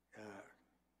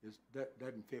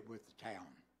doesn't fit with the town.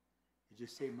 It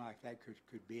just seemed like that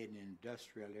could be an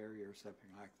industrial area or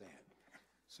something like that.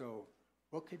 So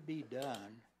what could be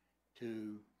done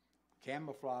to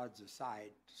camouflage the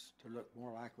site to look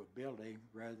more like a building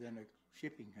rather than a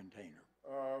shipping container?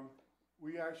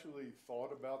 We actually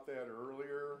thought about that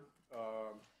earlier,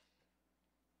 Well,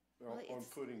 on it's-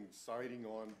 putting siding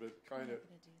on, but kind of, not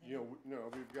gonna do you know,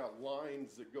 we've got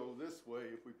lines that go this way.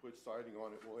 If we put siding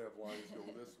on it, we'll have lines go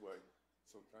this way.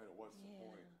 So kind of what's the yeah.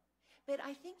 point? But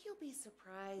I think you'll be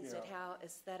surprised at Yeah. how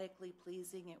aesthetically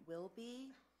pleasing it will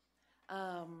be.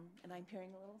 And I'm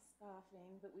hearing a little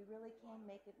scoffing, but we really can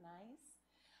make it nice.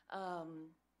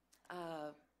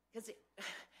 Because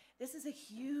this is a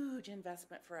huge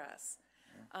investment for us.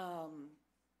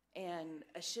 And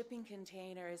a shipping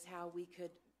container is how we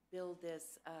could build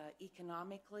this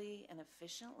economically and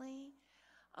efficiently.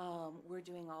 We're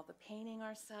doing all the painting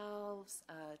ourselves.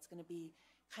 It's going to be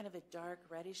kind of a dark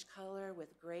reddish color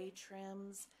with gray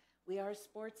trims. We are a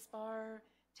sports bar.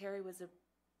 Terry was a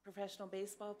professional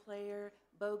baseball player.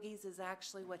 Bogies is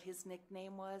actually what his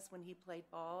nickname was when he played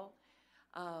ball.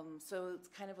 So it's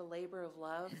kind of a labor of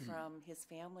love from his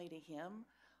family to him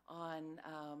on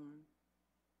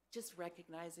just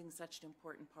recognizing such an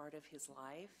important part of his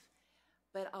life.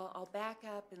 But I'll back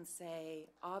up and say,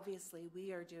 obviously,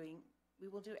 we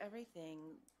will do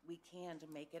everything we can to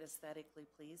make it aesthetically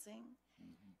pleasing.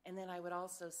 And then I would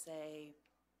also say,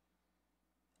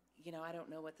 you know, I don't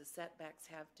know what the setbacks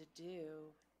have to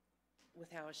do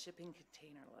with how a shipping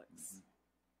container looks.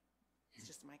 It's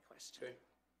just my question. Okay.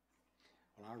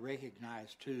 Well, I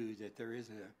recognize too that there is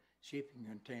a shipping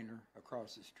container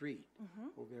across the street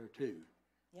over there too.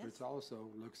 Yes. Which also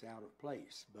looks out of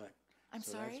place, but. I'm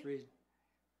so that's sorry? the reason.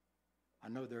 I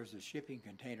know there's a shipping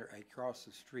container across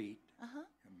the street.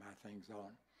 And my thing's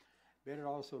on. But it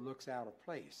also looks out of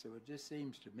place. So it just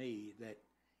seems to me that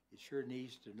it sure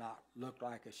needs to not look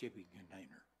like a shipping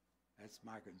container. That's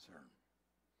my concern.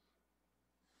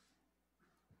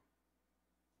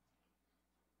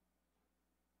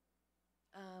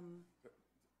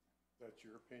 That's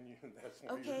your opinion. That's why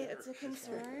you're Okay, there. it's a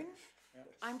concern.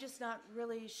 I'm just not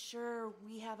really sure.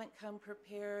 We haven't come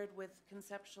prepared with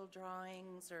conceptual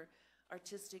drawings or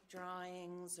artistic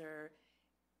drawings or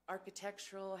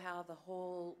architectural, how the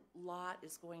whole lot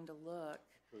is going to look.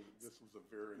 This was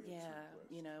a variance Yeah,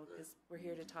 request. you know, because we're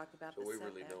here to talk about So the we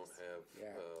setbacks. really don't have,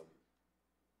 Yeah.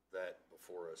 that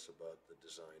before us about the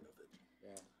design of it.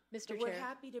 Yeah. Mr. But we're Chair,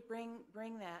 happy to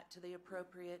bring that to the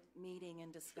appropriate meeting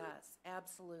and discuss.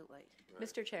 Absolutely.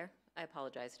 Mr. Chair, I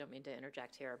apologize, I don't mean to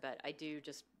interject here, but I do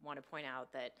just want to point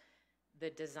out that the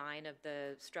design of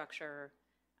the structure,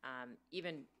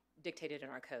 even dictated in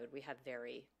our code, we have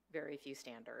very, very few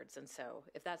standards. And so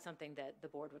if that's something that the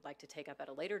board would like to take up at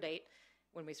a later date,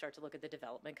 when we start to look at the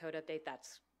development code update,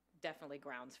 that's definitely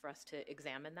grounds for us to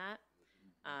examine that.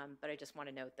 But I just want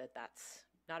to note that that's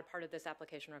not a part of this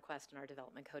application request, and our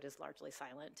development code is largely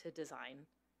silent to design.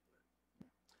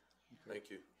 Thank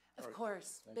you. Of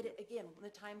course, Thank but you. again, when the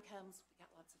time comes, we got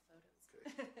lots of photos.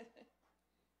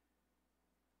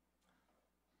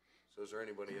 So is there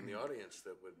anybody in the audience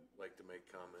that would like to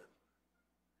make comment?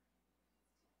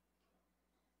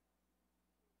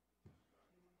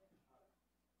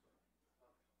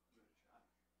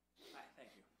 Hi, thank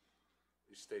you.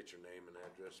 Please state your name and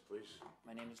address, please.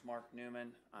 My name is Mark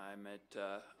Newman. I'm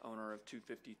owner of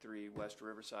 253 West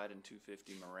Riverside and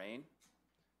 250 Moraine.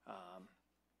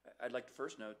 I'd like to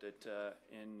first note that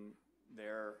in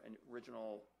their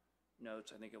original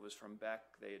notes, I think it was from Beck,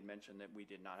 they had mentioned that we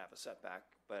did not have a setback,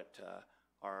 but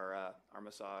our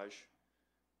massage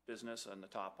business on the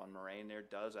top on Moraine there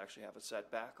does actually have a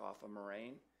setback off of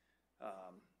Moraine.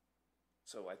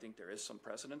 So I think there is some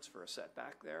precedence for a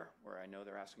setback there, where I know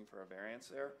they're asking for a variance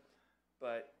there.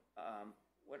 But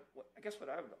I guess what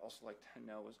I would also like to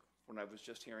know is, when I was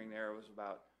just hearing there, was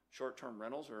about short-term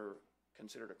rentals are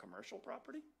considered a commercial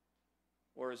property?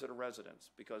 Or is it a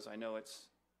residence? Because I know it's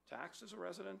taxed as a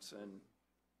residence, and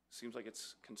seems like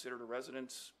it's considered a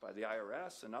residence by the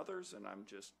IRS and others, and I'm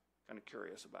just kind of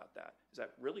curious about that. Is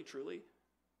that really truly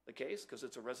the case, because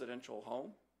it's a residential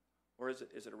home? Or is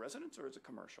it a residence, or is it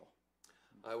commercial?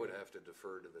 I would have to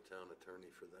defer to the town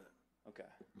attorney for that. Okay.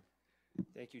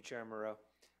 Thank you, Chair Moreau.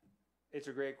 It's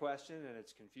a great question, and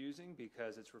it's confusing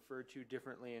because it's referred to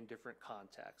differently in different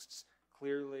contexts.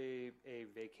 Clearly, a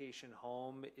vacation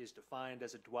home is defined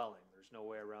as a dwelling. There's no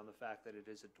way around the fact that it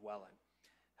is a dwelling.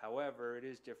 However, it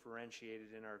is differentiated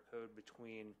in our code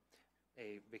between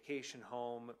a vacation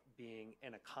home being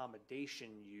an accommodation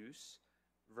use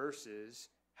versus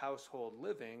household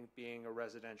living being a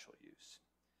residential use.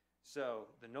 So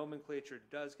the nomenclature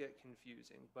does get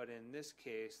confusing, but in this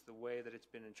case, the way that it's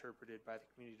been interpreted by the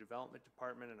Community Development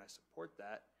Department, and I support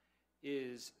that,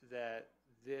 is that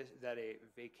a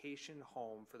vacation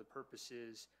home, for the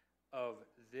purposes of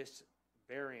this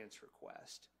variance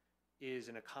request, is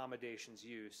an accommodations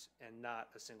use and not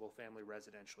a single-family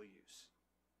residential use.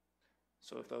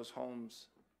 So if those homes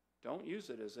don't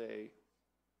use it as a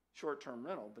short-term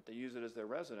rental, but they use it as their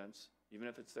residence, even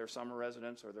if it's their summer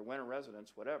residence or their winter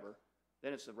residence, whatever,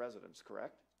 then it's a residence,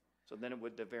 correct? So then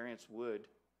the variance would,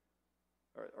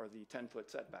 or the 10-foot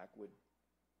setback would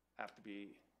have to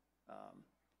be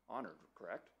honored,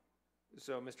 correct?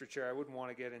 So, Mr. Chair, I wouldn't want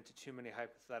to get into too many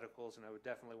hypotheticals, and I would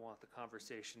definitely want the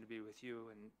conversation to be with you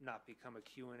and not become a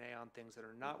Q&A on things that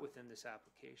are not within this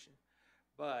application.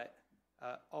 But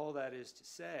all that is to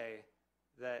say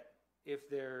that if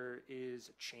there is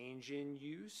a change in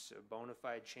use, a bona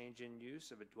fide change in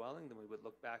use of a dwelling, then we would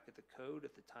look back at the code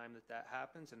at the time that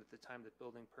happens and at the time that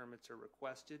building permits are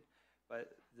requested.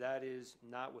 But that is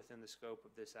not within the scope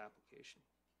of this application.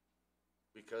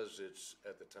 Because it's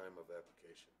at the time of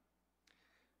application.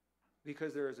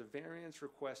 Because there is a variance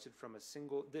requested from a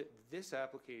single, this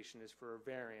application is for a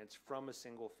variance from a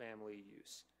single family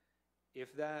use.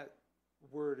 If that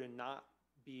were to not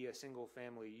be a single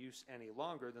family use any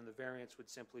longer, then the variance would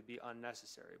simply be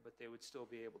unnecessary, but they would still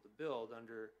be able to build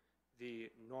under the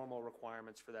normal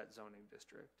requirements for that zoning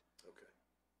district. Okay.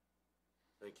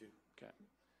 Thank you. Okay.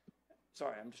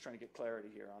 Sorry, I'm just trying to get clarity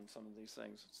here on some of these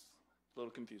things. It's a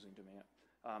little confusing to me.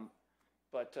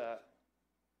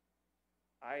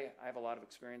 I have a lot of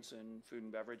experience in food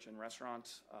and beverage and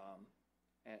restaurants,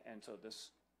 and so this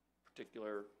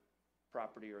particular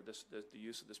property, or the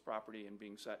use of this property and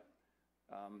being set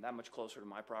that much closer to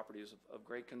my property is of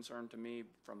great concern to me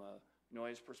from a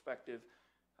noise perspective.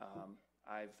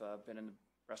 I've been in the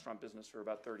restaurant business for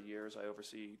about 30 years. I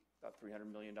oversee about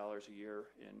 $300 million a year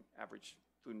in average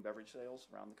food and beverage sales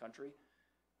around the country.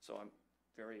 So I'm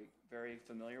very, very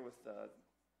familiar with the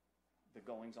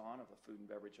goings-on of a food and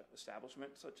beverage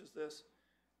establishment such as this.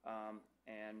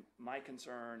 And my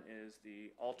concern is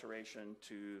the alteration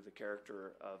to the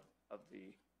character of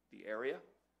the area,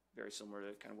 very similar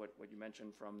to kind of what you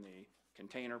mentioned from the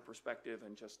container perspective,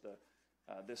 and just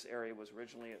this area was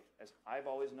originally, as I've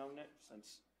always known it,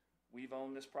 since we've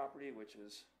owned this property, which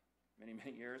is many,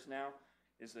 many years now,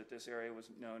 is that this area was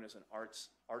known as an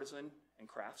artisan and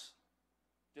crafts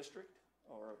district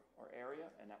or area,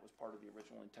 and that was part of the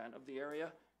original intent of the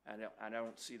area. And I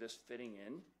don't see this fitting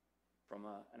in from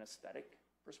an aesthetic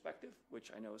perspective,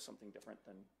 which I know is something different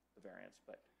than the variance.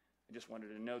 But I just wanted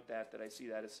to note that I see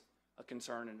that as a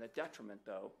concern and a detriment,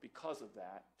 though, because of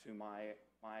that, to my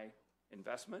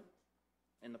investment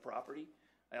in the property.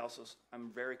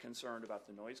 I'm very concerned about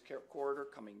the noise corridor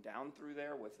coming down through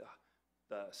there with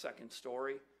the second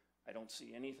story. I don't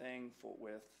see anything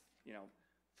with,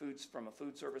 foods from a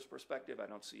food service perspective. I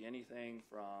don't see anything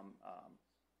from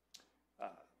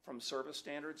service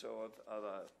standards of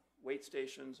wait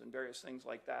stations and various things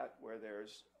like that, where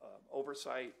there's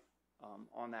oversight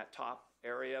on that top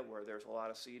area where there's a lot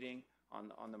of seating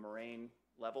on the moraine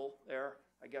level there,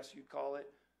 I guess you'd call it,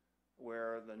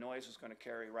 where the noise is going to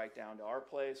carry right down to our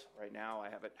place. Right now, I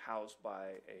have it housed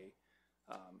by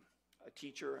a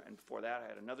teacher, and before that, I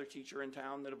had another teacher in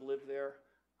town that have lived there.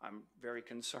 I'm very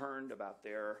concerned about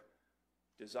their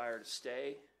desire to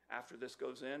stay after this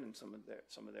goes in, and some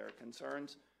of their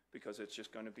concerns, because it's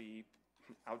just going to be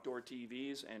outdoor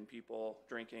TVs and people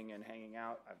drinking and hanging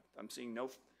out. I'm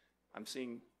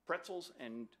seeing pretzels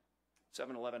and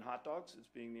 7-Eleven hot dogs as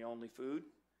being the only food.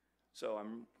 So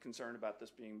I'm concerned about this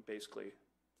being basically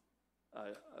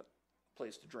a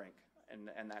place to drink, and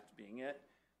that being it.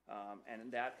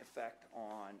 And that effect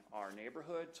on our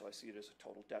neighborhood, so I see it as a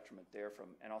total detriment there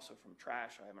and also from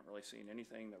trash. I haven't really seen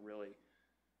anything that really,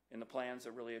 in the plans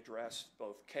that really address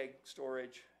both keg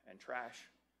storage and trash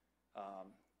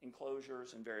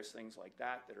enclosures and various things like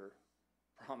that are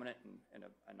prominent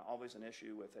and always an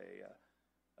issue with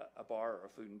a bar or a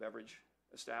food and beverage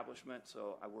establishment.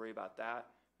 So I worry about that.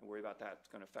 I worry about that. It's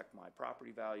going to affect my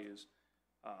property values.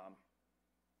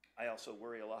 I also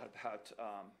worry a lot about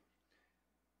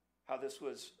how this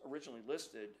was originally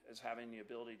listed as having the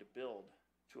ability to build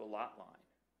to a lot line.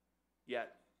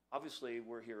 Yet, obviously,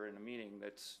 we're here in a meeting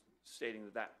that's stating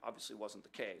that obviously wasn't the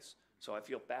case. So I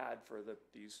feel bad for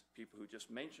these people who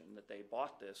just mentioned that they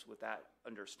bought this with that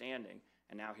understanding,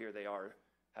 and now here they are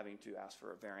having to ask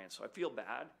for a variance. So I feel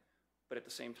bad, but at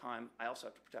the same time, I also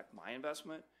have to protect my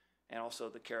investment and also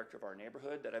the character of our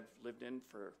neighborhood that I've lived in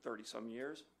for 30-some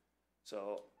years.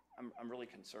 So I'm really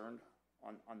concerned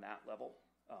on that level,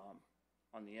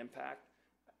 on the impact.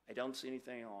 I don't see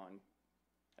anything on,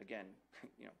 again,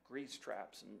 grease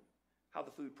traps and how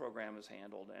the food program is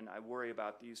handled. And I worry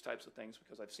about these types of things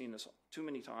because I've seen this too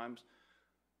many times,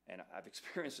 and I've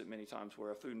experienced it many times,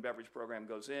 where a food and beverage program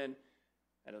goes in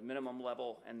at a minimum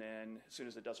level, and then as soon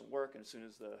as it doesn't work and as soon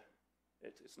as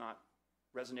it's not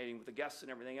resonating with the guests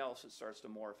and everything else, it starts to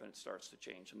morph and it starts to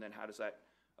change. And then how does that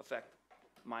affect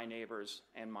my neighbors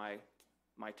and my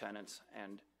tenants?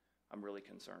 And I'm really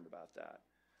concerned about that.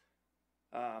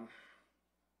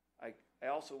 I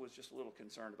also was just a little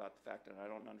concerned about the fact that I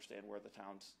don't understand where the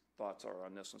town's thoughts are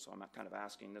on this, and so I'm kind of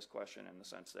asking this question in the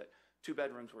sense that 2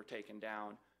 bedrooms were taken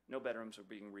down, no bedrooms are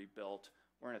being rebuilt.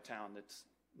 We're in a town that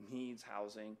needs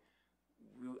housing.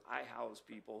 I house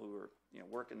people who are,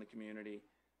 work in the community,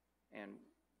 and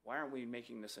why aren't we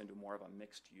making this into more of a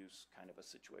mixed-use kind of a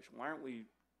situation? Why aren't we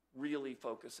really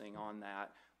focusing on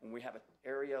that when we have an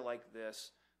area like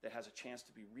this that has a chance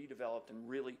to be redeveloped and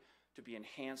really to be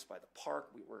enhanced by the park?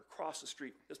 We're across the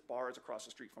street. This bar is across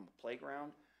the street from a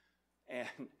playground, and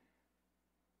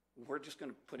we're just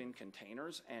going to put in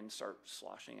containers and start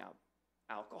sloshing out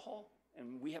alcohol.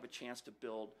 And we have a chance to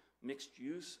build mixed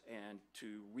use and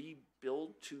to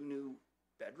rebuild 2 new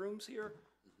bedrooms here.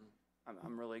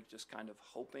 I'm really just kind of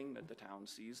hoping that the town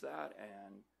sees that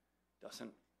and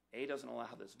doesn't allow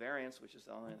this variance, which is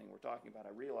the only thing we're talking about,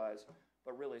 I realize,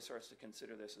 but really starts to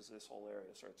consider this as this whole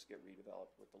area starts to get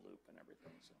redeveloped with the loop and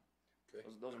everything. So Okay.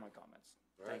 those are my comments.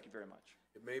 All Thank right. you very much.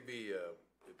 It may be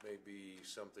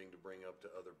something to bring up to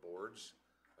other boards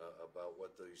about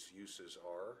what these uses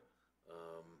are.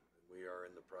 We are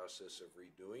in the process of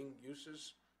redoing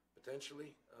uses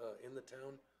potentially in the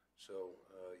town, so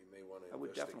you may want to I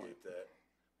would definitely. investigate that,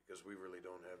 because we really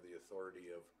don't have the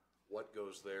authority of what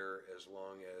goes there as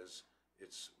long as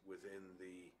it's within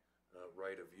the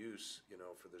right of use,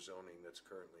 for the zoning that's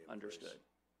currently in place. Understood.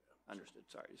 Yeah. Understood.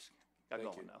 Sorry, just got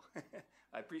Thank going you. though.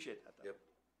 I appreciate that though. Yep.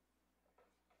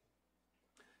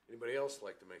 Anybody else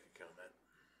like to make a comment?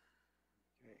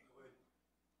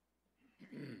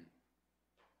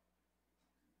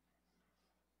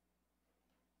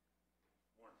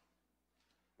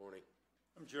 Morning.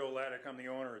 I'm Joe Laddick. I'm the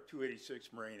owner of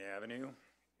 286 Moraine Avenue.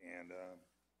 And,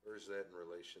 Where is that in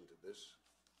relation to this?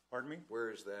 pardon me? Where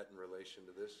is that in relation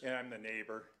to this? And I'm the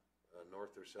neighbor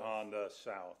North or south? on the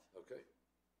south. Okay.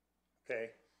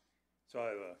 Okay?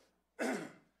 So I've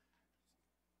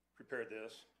prepared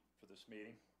this for this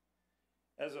meeting.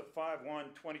 As of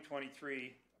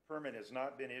 5/1/2023, a permit has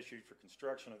not been issued for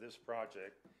construction of this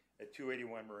project at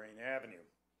 281 Moraine Avenue.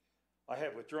 I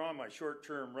have withdrawn my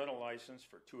short-term rental license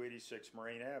for 286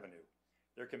 Moraine Avenue.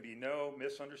 There can be no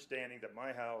misunderstanding that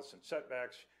my house and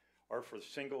setbacks are for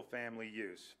single-family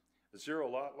use. A zero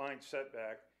lot line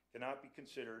setback cannot be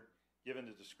considered given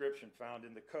the description found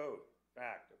in the code.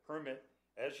 Fact, a permit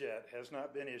as yet has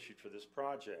not been issued for this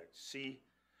project. See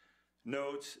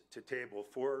notes to table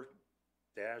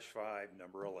 4-5,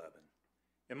 number 11.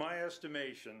 In my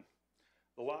estimation,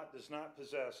 the lot does not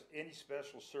possess any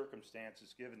special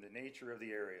circumstances given the nature of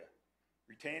the area.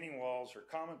 Retaining walls are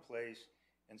commonplace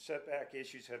and setback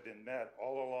issues have been met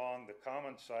all along the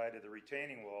common side of the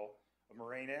retaining wall of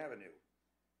Moraine Avenue.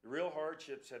 The real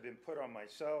hardships have been put on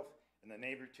myself and the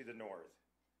neighbor to the north.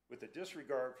 With a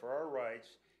disregard for our rights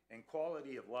and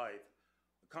quality of life,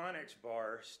 a Connex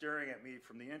bar staring at me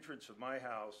from the entrance of my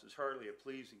house is hardly a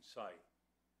pleasing sight.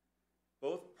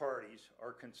 Both parties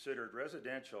are considered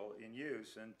residential in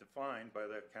use and defined by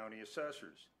the county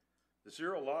assessors. The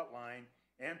zero lot line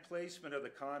and placement of the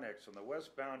Connex on the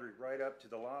west boundary right up to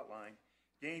the lot line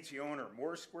gains the owner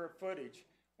more square footage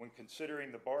when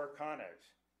considering the bar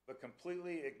Connex, but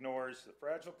completely ignores the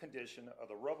fragile condition of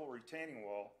the rubble retaining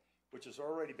wall, which has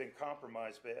already been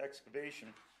compromised by excavation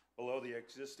below the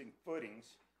existing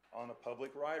footings on the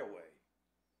public right-of-way.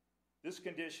 This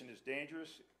condition is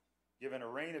dangerous given a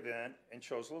rain event and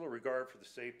shows little regard for the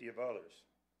safety of others.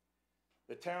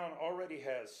 The town already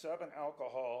has 7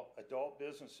 alcohol adult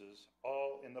businesses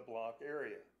all in the block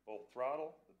area: Full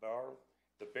Throttle,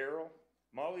 the Barrel,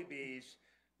 Molly B's,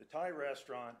 the Thai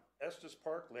Restaurant, Estes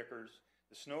Park Liquors,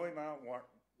 the Snowy Mountain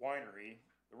Winery,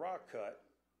 the Rock Cut.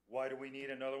 Why do we need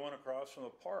another one across from the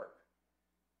park?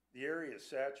 The area is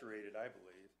saturated, I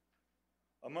believe.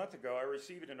 A month ago, I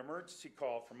received an emergency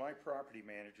call from my property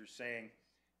manager saying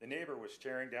the neighbor was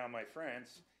tearing down my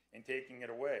fence and taking it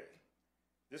away.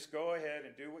 This go ahead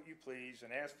and do what you please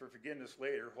and ask for forgiveness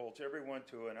later holds everyone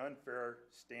to an unfair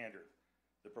standard.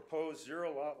 The proposed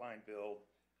zero lot line build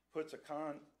puts a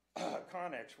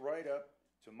Connex right up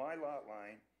to my lot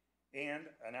line and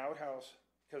an outhouse,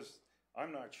 because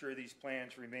I'm not sure these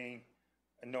plans remain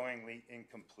annoyingly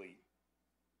incomplete.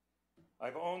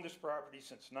 I've owned this property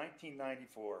since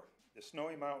 1994. The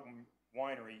Snowy Mountain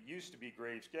Winery used to be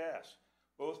Graves Gas.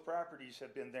 Both properties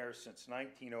have been there since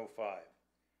 1905.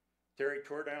 Terry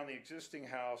tore down the existing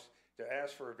house to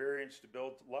ask for a variance to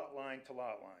build lot line to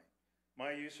lot line.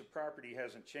 My use of property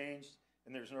hasn't changed,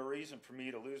 and there's no reason for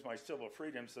me to lose my civil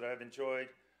freedoms that I've enjoyed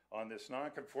on this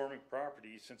non-conforming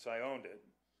property since I owned it.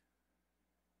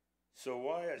 So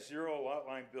why a zero lot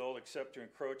line build except to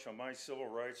encroach on my civil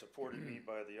rights afforded me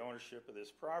by the ownership of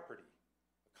this property?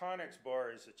 A Connex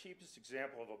bar is the cheapest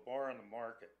example of a bar on the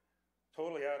market.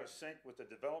 Totally out of sync with the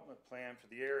development plan for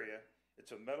the area,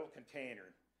 it's a metal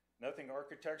container, nothing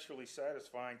architecturally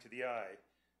satisfying to the eye.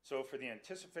 So for the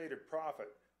anticipated profit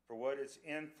for what it's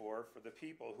in for the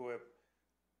people who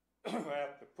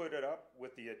have to put it up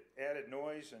with the added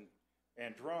noise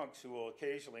and drunks who will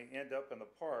occasionally end up in the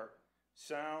park,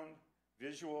 sound,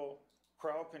 visual,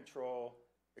 crowd control,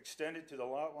 extended to the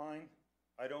lot line?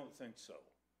 I don't think so.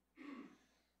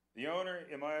 The owner,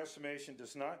 in my estimation,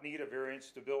 does not need a variance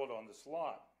to build on this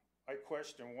lot. I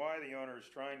question why the owner is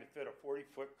trying to fit a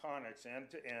 40-foot Connex end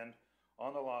to end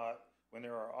on the lot when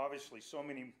there are obviously so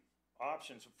many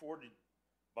options afforded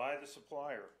by the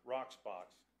supplier,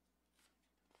 Rocksbox.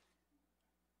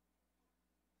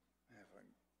 If I can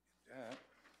get that.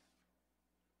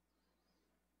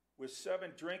 With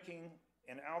 7 drinking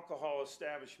and alcohol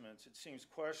establishments, it seems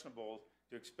questionable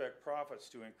to expect profits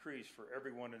to increase for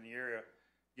everyone in the area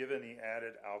given the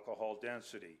added alcohol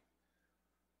density.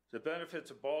 The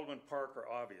benefits of Baldwin Park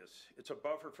are obvious. It's a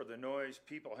buffer for the noise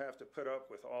people have to put up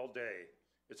with all day.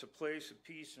 It's a place of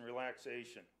peace and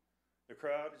relaxation. The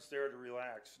crowd is there to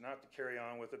relax, not to carry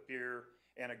on with a beer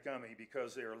and a gummy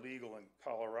because they are legal in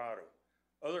Colorado.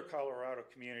 Other Colorado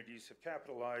communities have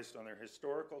capitalized on their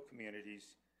historical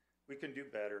communities. We can do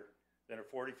better than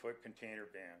a 40-foot container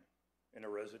ban in a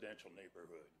residential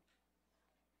neighborhood.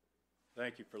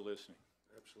 Thank you for listening.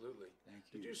 Absolutely. Thank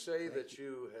you. Did you say that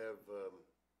you have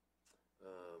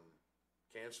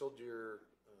canceled your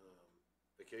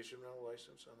vacation rental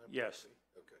license on that Yes. property?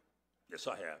 Okay, Yes,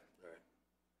 I have. all right.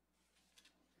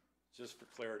 Just for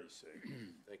clarity's sake.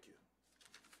 Thank you.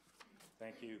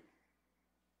 Thank you.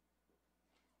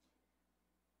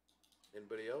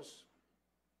 Anybody else?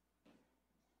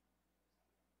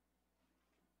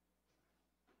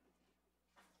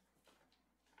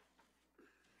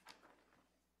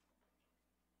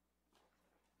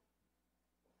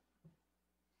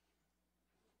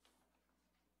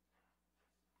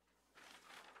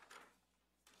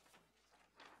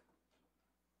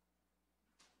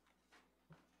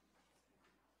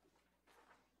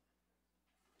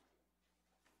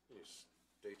 Please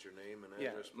state your name and Yeah,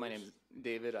 address, my please. name's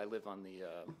David. I live on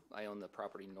I own the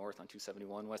property north on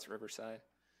 271 West Riverside.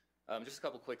 Just a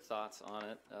couple quick thoughts on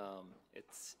it.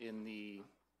 It's in the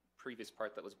previous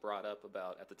part that was brought up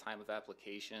about at the time of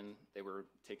application, they were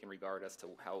taking regard as to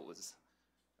how it was,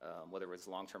 whether it was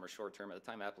long-term or short-term. At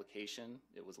the time of application,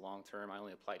 it was long-term. I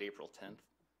only applied April 10th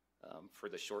for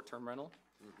the short-term rental.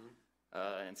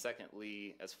 And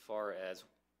secondly, as far as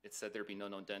It said there'd be no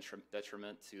known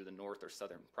detriment to the north or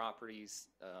southern properties.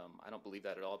 I don't believe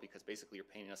that at all, because basically you're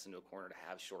painting us into a corner to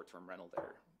have short-term rental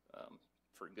there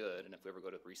for good. And if we ever go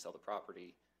to resell the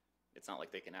property, it's not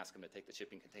like they can ask them to take the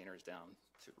shipping containers down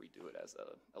to redo it as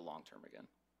a long-term again.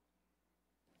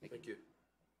 Thank you.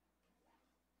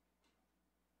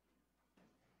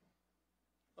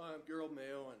 I'm Gerald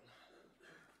Mayo, and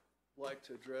like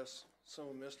to address some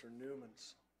of Mr.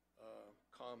 Newman's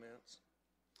comments.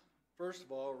 First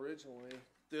of all, originally,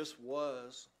 this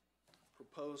was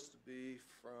proposed to be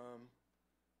from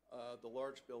the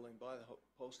large building by the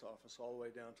post office all the way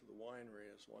down to the winery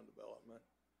as one development.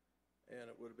 And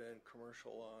it would have been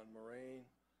commercial on Moraine,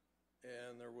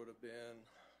 and there would have been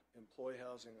employee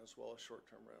housing as well as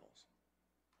short-term rentals.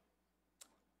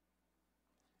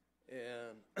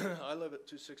 And I live at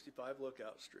 265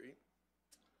 Lookout Street.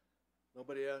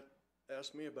 Nobody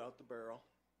asked me about the barrel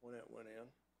when it went in,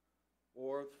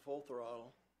 or the full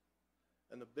throttle.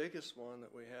 And the biggest one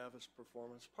that we have is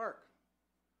Performance Park.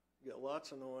 You get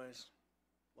lots of noise,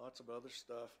 lots of other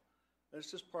stuff, and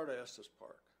it's just part of Estes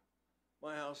Park.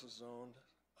 My house is zoned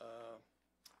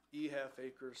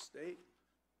half-acre estate.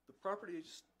 The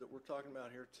properties that we're talking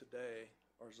about here today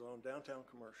are zoned downtown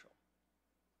commercial.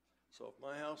 So if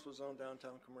my house was zoned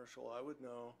downtown commercial, I would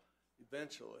know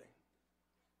eventually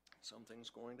something's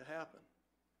going to happen.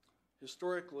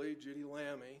 Historically, Judy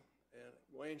Lammy, and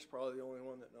Wayne's probably the only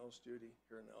one that knows Judy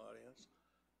here in the audience,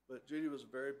 but Judy was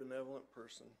a very benevolent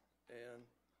person, and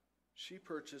she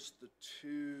purchased the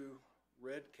 2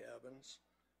 red cabins,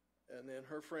 and then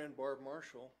her friend Barb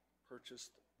Marshall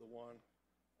purchased the one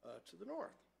to the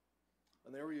north.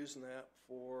 And they were using that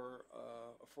for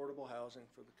affordable housing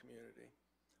for the community,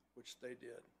 which they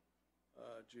did.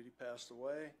 Judy passed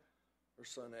away. Her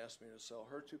son asked me to sell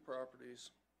her 2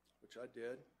 properties, which I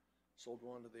did. Sold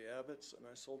one to the Abbotts, and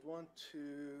I sold one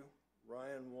to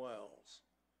Ryan Wells.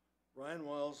 Ryan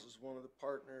Wells is one of the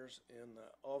partners in the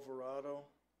Alvarado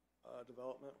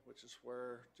development, which is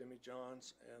where Jimmy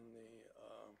John's and the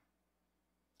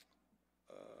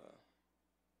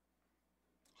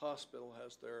hospital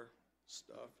has their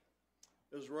stuff.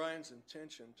 It was Ryan's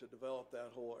intention to develop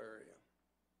that whole area.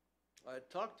 I had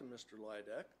talked to Mr.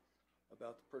 Lydek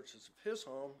about the purchase of his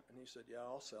home, and he said, yeah,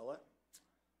 I'll sell it.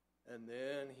 And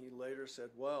then he later said,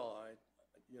 well,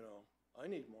 I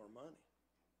need more money.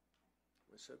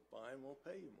 We said, fine, we'll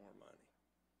pay you more money.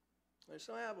 And I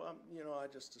said, yeah, well, I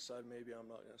just decided maybe I'm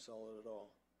not going to sell it at all.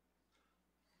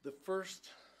 The first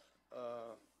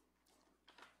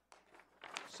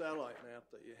satellite map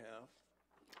that you have,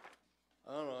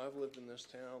 I don't know, I've lived in this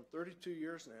town 32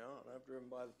 years now, and I've driven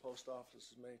by the post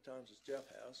office as many times as Jeff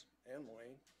has, and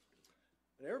Wayne.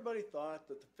 And everybody thought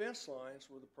that the fence lines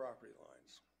were the property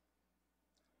lines.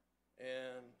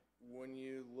 And when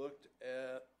you looked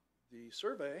at the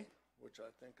survey, which I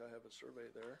think I have a survey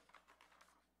there,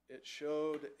 it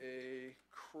showed a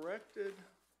corrected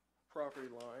property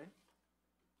line,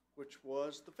 which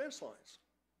was the fence lines.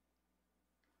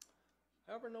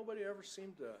 However, nobody ever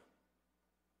seemed to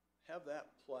have that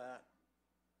plat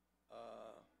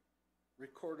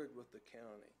recorded with the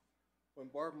county. When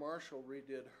Barb Marshall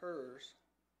redid hers,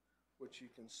 which you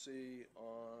can see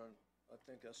on, I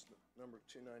think that's number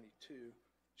 292,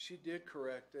 she did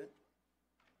correct it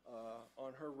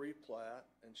on her replat,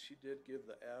 and she did give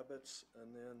the Abbotts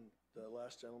and then the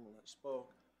last gentleman that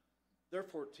spoke their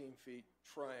 14 feet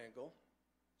triangle,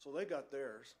 so they got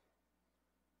theirs,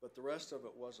 but the rest of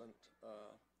it wasn't,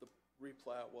 the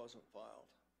replat wasn't filed.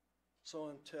 So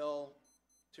until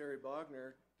Terry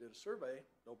Bogner did a survey,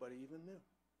 nobody even knew.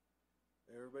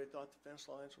 Everybody thought the fence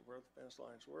lines were where the fence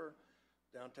lines were.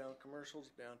 Downtown commercial's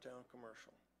downtown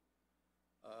commercial.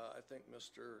 I think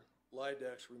Mr.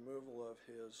 Lydek's removal of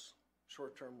his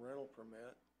short-term rental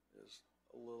permit is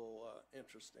a little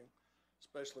interesting,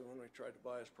 especially when we tried to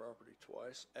buy his property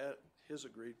twice at his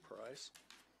agreed price.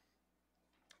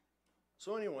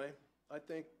 So anyway, I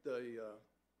think the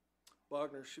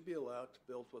Bogner should be allowed to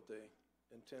build what they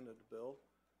intended to build.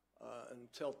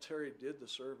 Until Terry did the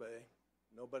survey,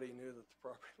 nobody knew that the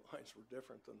property lines were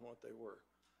different than what they were.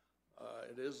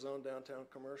 It is zoned downtown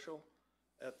commercial.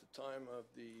 At the time of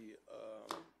the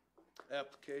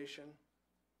application,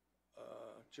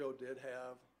 Joe did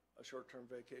have a short-term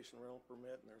vacation rental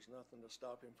permit, and there's nothing to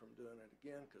stop him from doing it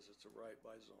again because it's a right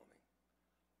by zoning.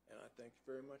 And I thank you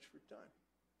very much for your time.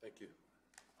 Thank you.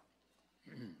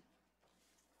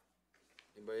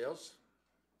 Anybody else?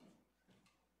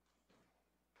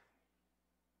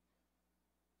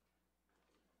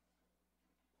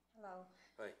 Hello,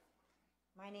 Hi.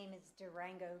 my name is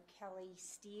Durango Kelly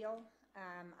Steele.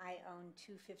 I own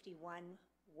 251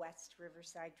 West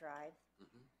Riverside Drive.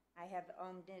 I have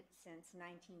owned it since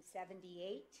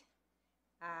 1978.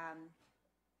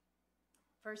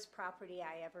 First property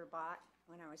I ever bought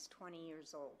when I was 20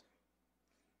 years old.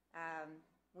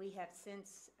 We have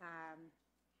since,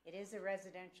 it is a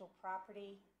residential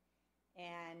property,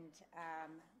 and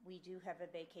we do have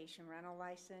a vacation rental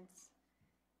license.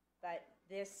 But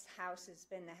this house has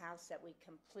been the house that we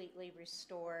completely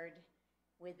restored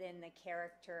within the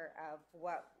character of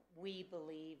what we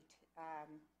believed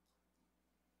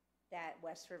that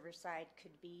West Riverside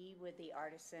could be with the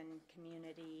artisan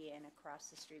community and across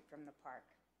the street from the park.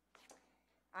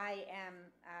 I am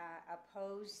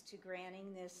opposed to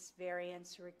granting this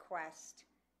variance request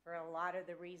for a lot of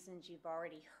the reasons you've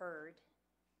already heard.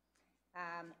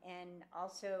 And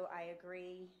also I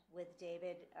agree with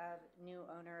David, new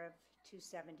owner of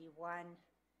 271,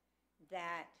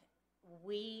 that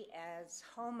we as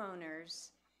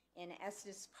homeowners in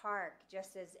Estes Park,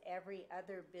 just as every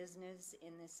other business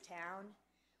in this town,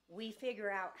 we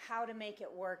figure out how to make it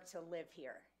work to live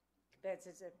here. Because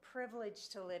it's a privilege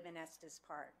to live in Estes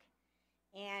Park.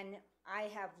 And I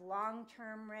have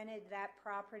long-term rented that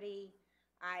property.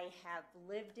 I have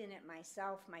lived in it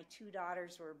myself. My 2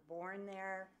 daughters were born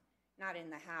there, not in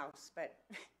the house, but,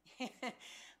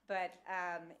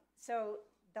 so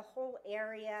the whole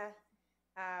area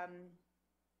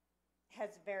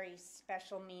has very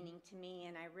special meaning to me,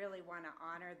 and I really want to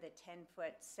honor the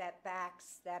 10-foot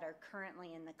setbacks that are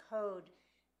currently in the code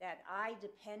that I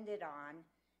depended on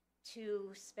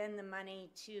to spend the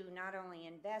money to not only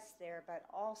invest there, but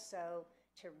also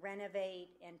to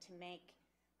renovate and to make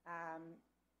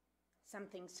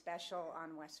something special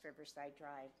on West Riverside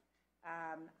Drive.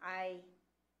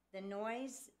 The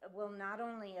noise will not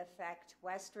only affect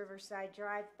West Riverside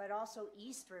Drive, but also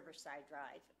East Riverside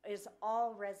Drive is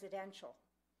all residential.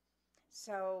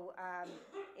 So I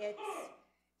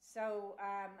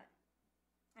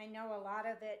know a lot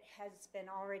of it has been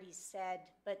already said,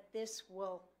 but this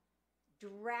will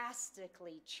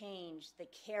drastically change the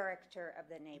character of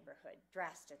the neighborhood,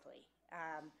 drastically.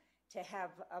 To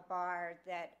have a bar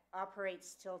that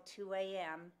operates till 2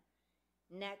 a.m.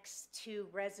 next to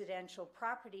residential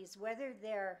properties, whether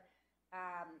they're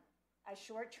a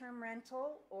short-term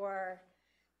rental or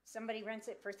somebody rents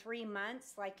it for 3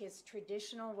 months, like is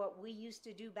traditional, what we used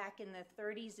to do back in the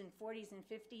 30s and 40s and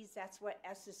 50s, that's what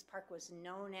Estes Park was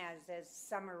known as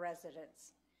summer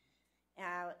residence.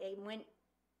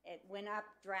 It went up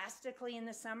drastically in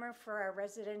the summer for our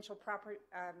residential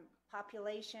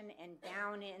population and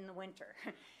down in the winter.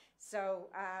 So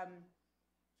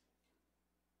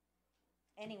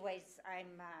anyways,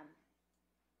 I'm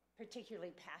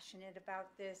particularly passionate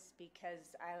about this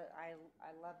because I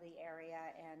love the area,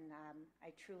 and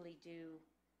I truly do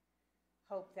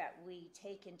hope that we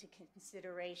take into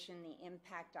consideration the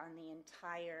impact on the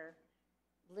entire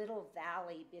little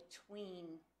valley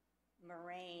between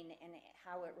Moraine and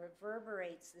how it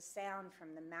reverberates the sound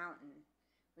from the mountain.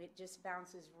 It just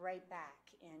bounces right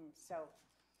back. And so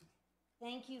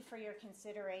thank you for your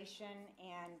consideration.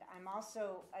 And I'm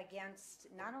also against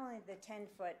not only the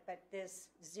 10-foot, but this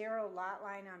 0 lot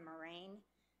line on Moraine.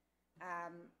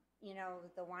 You know,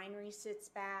 the winery sits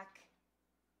back.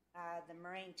 The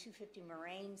Moraine 250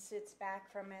 Moraine sits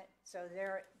back from it. So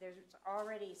there's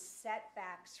already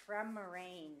setbacks from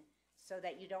Moraine so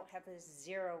that you don't have this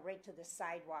 0 right to the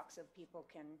sidewalk so people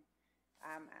can,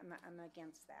 I'm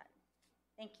against that.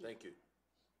 Thank you. Thank you.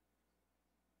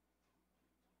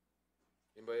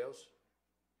 Anybody else?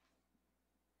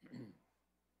 Anything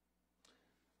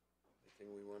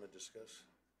we want to discuss?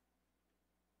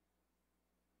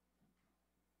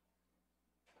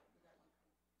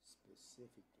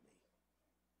 Specifically,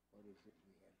 what is it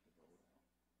we have to vote on?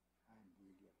 I'm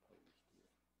really opposed to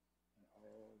it. And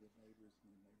all the neighbors in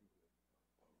the neighborhood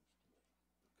are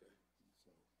opposed to it. Okay. And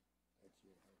so that's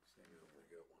your whole Hang thing. on, we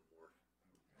got one more.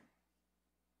 Okay.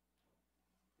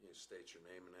 You state your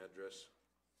name and address.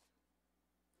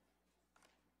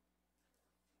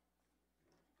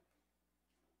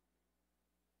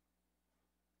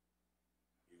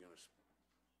 You're gonna.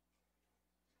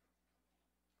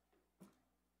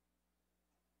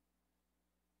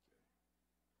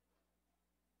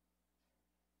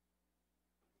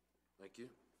 Thank you.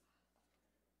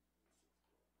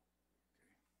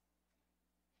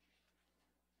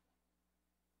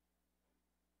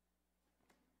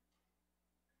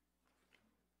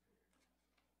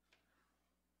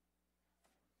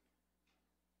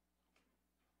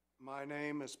 My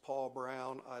name is Paul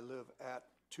Brown. I live at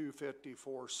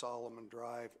 254 Solomon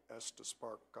Drive, Estes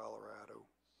Park, Colorado.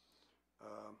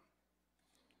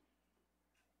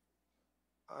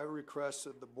 I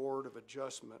requested the Board of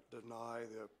Adjustment deny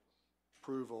the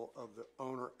approval of the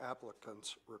owner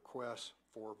applicant's request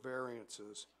for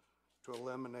variances to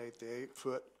eliminate the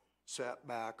 8-foot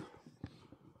setback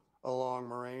along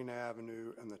Moraine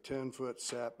Avenue and the 10-foot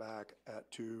setback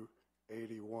at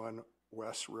 281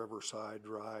 West Riverside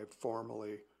Drive,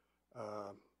 formerly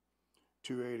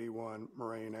 281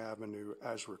 Moraine Avenue,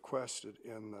 as requested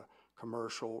in the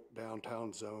Commercial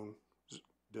Downtown Zone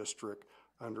District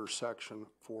under Section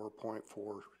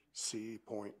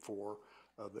 4.4C.4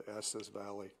 of the Estes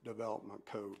Valley Development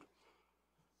Code.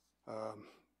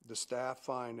 The staff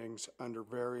findings under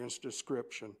variance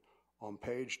description on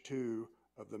page 2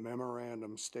 of the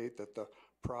memorandum state that the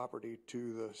property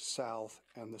to the south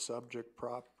and the subject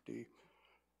property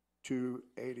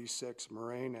 286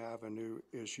 Moraine Avenue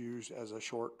is used as a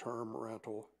short-term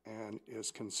rental and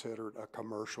is considered a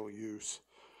commercial use.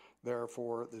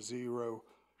 Therefore, the 0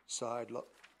 side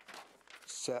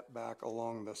setback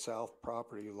along the south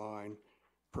property line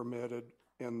permitted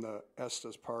in the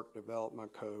Estes Park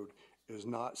Development Code is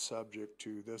not subject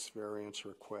to this variance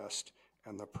request,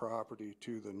 and the property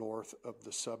to the north of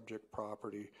the subject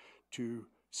property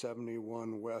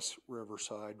 271 West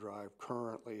Riverside Drive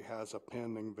currently has a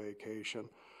pending vacation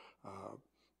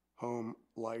home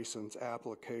license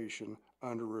application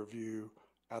under review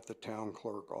at the town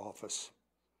clerk office.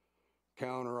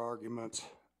 Counter arguments: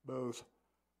 both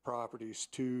properties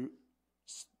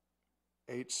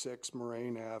 286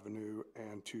 Moraine Avenue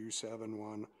and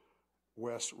 271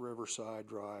 West Riverside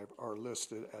Drive are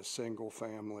listed as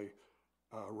single-family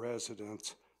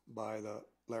residents by the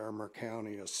Larimer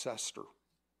County Assessor.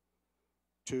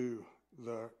 2,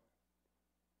 the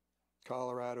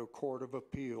Colorado Court of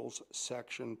Appeals,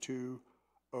 Section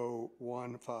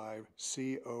 2015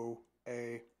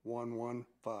 COA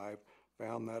 115,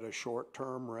 found that a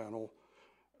short-term rental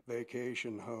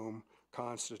vacation home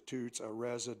constitutes a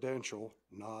residential,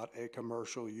 not a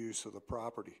commercial use of the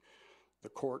property. The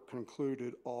court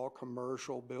concluded all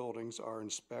commercial buildings are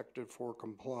inspected for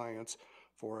compliance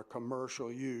for a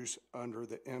commercial use under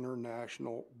the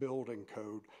International Building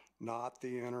Code, not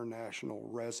the International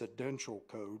Residential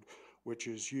Code, which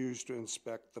is used to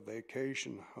inspect the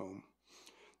vacation home.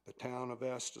 The town of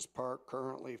Estes Park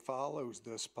currently follows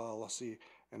this policy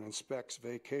and inspects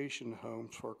vacation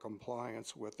homes for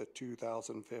compliance with the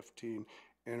 2015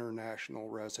 International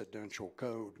Residential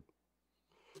Code.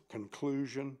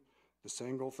 Conclusion: the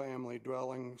single-family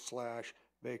dwelling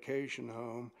 / vacation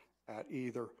home at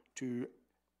either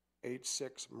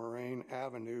 286 Moraine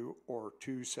Avenue or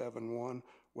 271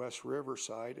 West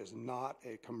Riverside is not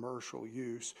a commercial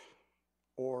use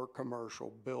or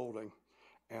commercial building,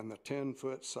 and the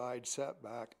 10-foot side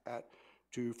setback at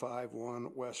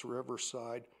 251 West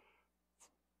Riverside,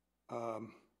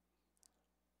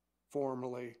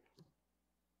 formerly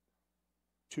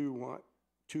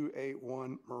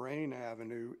 281 Moraine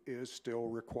Avenue, is still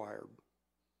required.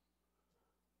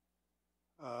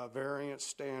 Variance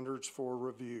standards for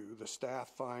review. The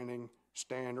staff finding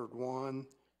standard 1,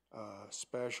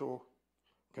 special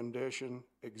condition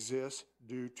exists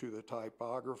due to the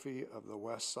typography of the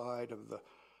west side of the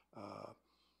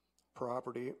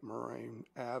property, Moraine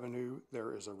Avenue.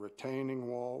 There is a retaining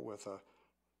wall with a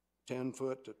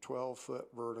 10-foot to 12-foot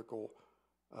vertical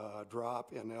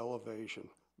drop in elevation.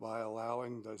 By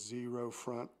allowing the 0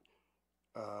 front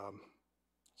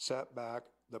setback,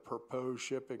 the proposed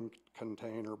shipping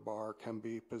container bar can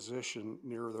be positioned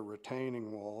near the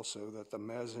retaining wall so that the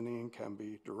mezzanine can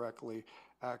be directly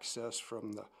accessed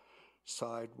from the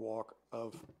sidewalk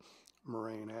of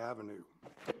Moraine Avenue.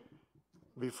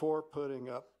 Before putting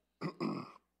up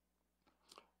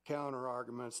counter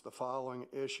arguments, the following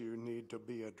issue need to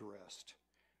be addressed.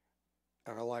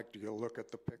 And I'd like to look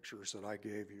at the pictures that I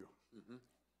gave you. Mm-hmm.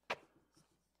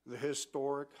 The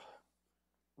historic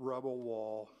rubble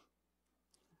wall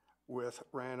with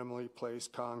randomly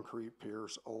placed concrete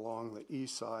piers along the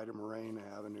east side of Moraine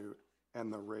Avenue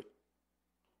and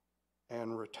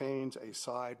retains a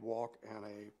sidewalk and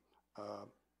a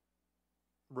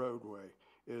roadway.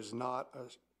 It is not an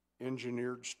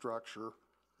engineered structure.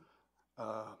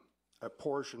 A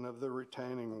portion of the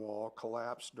retaining wall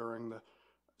collapsed during the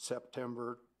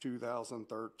September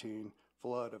 2013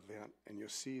 flood event, and you'll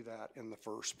see that in the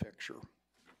first picture.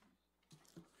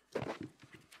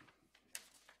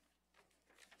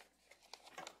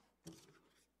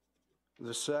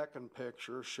 The second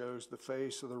picture shows the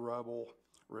face of the rubble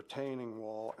retaining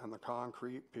wall and the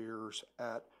concrete piers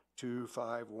at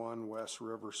 251 West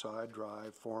Riverside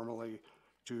Drive, formerly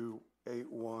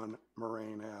 281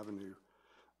 Moraine Avenue.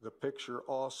 The picture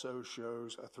also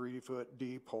shows a 3-foot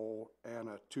deep hole and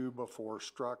a 2x4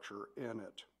 structure in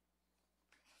it.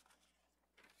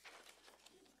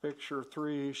 Picture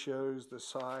 3 shows the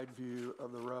side view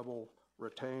of the rebel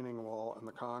retaining wall and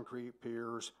the concrete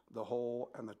piers, the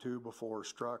hole, and the 2x4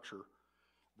 structure.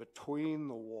 Between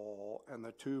the wall and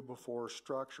the 2x4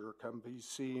 structure can be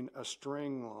seen a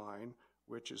string line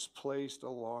which is placed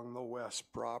along the west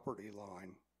property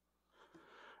line.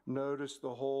 Notice the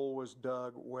hole was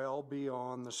dug well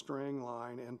beyond the string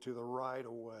line into the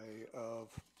right-of-way of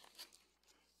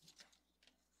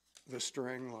the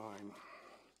string line.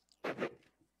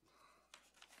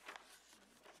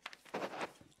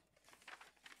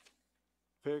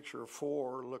 Picture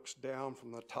 4 looks down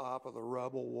from the top of the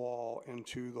rebel wall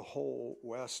into the hole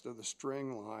west of the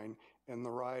string line in the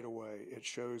right-of-way. It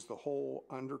shows the hole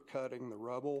undercutting the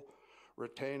rebel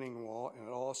retaining wall, and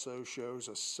it also shows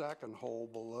a second hole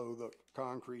below the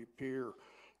concrete pier.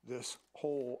 This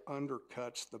hole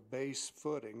undercuts the base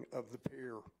footing of the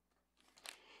pier.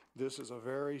 This is a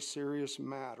very serious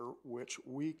matter which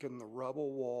weakens the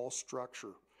rebel wall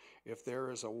structure. If there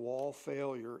is a wall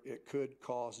failure, it could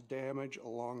cause damage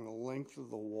along the length of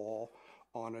the wall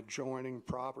on adjoining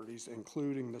properties,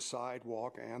 including the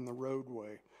sidewalk and the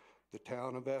roadway. The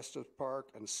town of Estes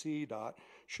Park and CDOT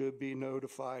should be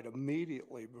notified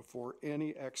immediately before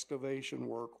any excavation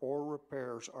work or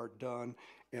repairs are done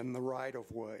in the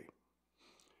right-of-way.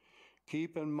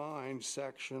 Keep in mind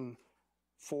section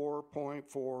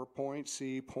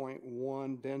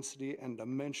 4.4.C.1 density and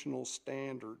dimensional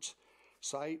standards.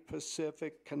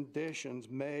 Site-specific conditions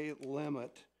may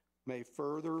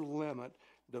further limit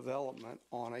development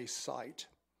on a site.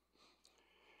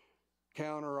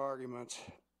 Counter arguments.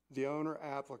 The owner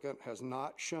applicant has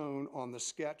not shown on the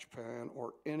sketch plan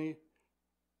or any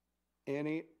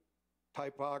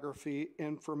typography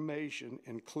information,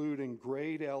 including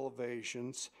grade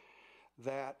elevations,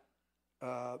 that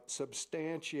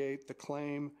substantiate the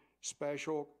claim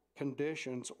special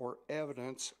conditions or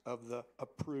evidence of the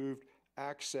approved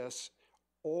access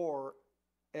or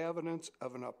evidence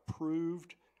of an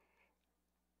approved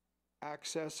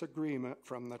access agreement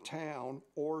from the town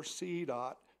or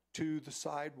CDOT to the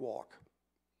sidewalk.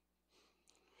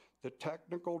 The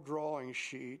technical drawing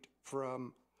sheet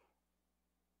from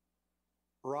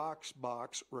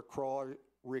Roxbox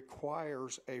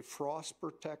requires a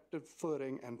frost-protected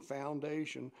footing and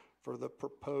foundation for the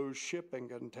proposed shipping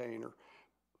container,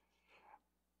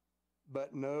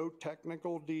 but no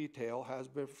technical detail has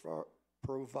been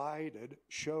provided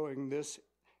showing this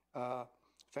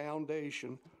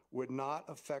foundation would not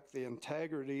affect the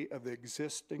integrity of the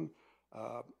existing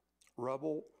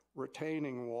rubble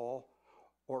retaining wall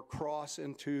or cross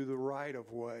into the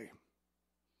right-of-way.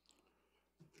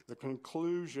 The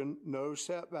conclusion, no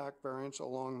setback variance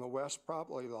along the west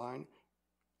property line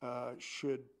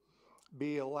should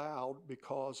be allowed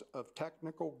because of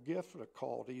technical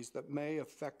difficulties that may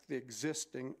affect the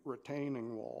existing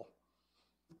retaining wall.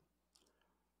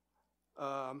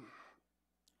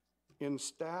 In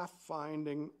staff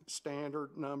finding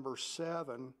standard number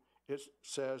 7, it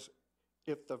says,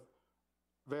 if the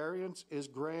variance is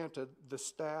granted, the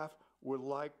staff would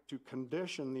like to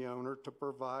condition the owner to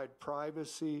provide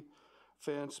privacy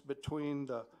fence between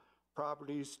the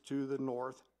properties to the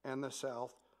north and the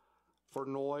south for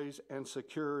noise and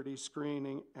security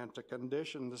screening, and to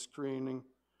condition the screening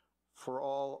for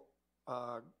all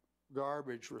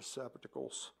garbage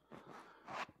receptacles.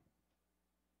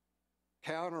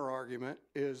 Counter argument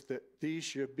is that these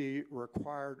should be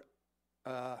required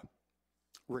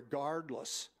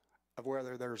regardless of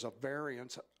whether there's a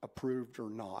variance approved or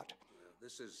not.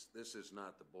 This is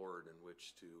not the board in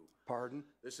which to. Pardon?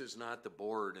 This is not the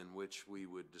board in which we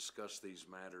would discuss these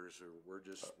matters, or we're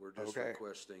just Okay.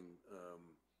 requesting,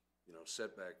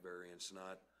 setback variance,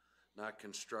 not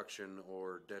construction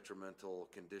or detrimental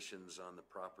conditions on the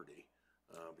property,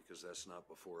 because that's not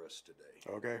before us today.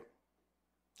 Okay.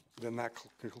 Then that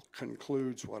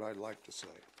concludes what I'd like to say.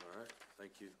 All right,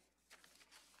 thank you.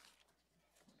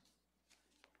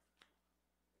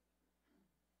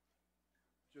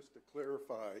 Just to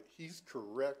clarify, he's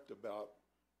correct about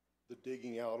the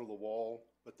digging out of the wall,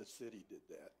 but the city did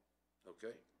that.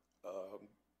 Okay.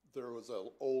 There was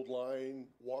an old line,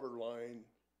 water line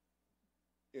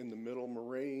in the middle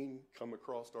moraine come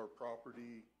across our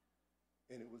property,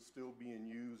 and it was still being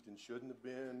used and shouldn't have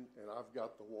been, and I've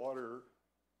got the water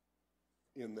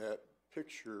in that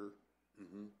picture.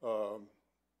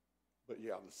 But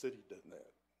yeah, the city did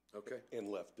that. Okay.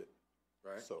 And left it.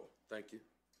 Right. So. Thank you.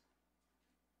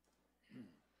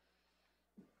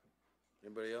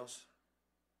 Anybody else?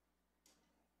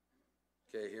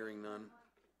 Okay, hearing none.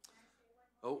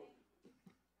 Oh,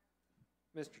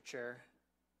 Mr. Chair,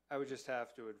 I would just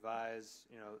have to advise,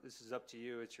 this is up to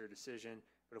you, it's your decision.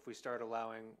 But if we start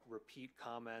allowing repeat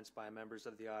comments by members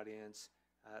of the audience,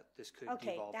 this could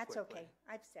Okay, devolve that's quickly. okay.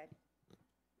 I've said.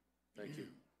 Thank you.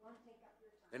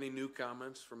 Any new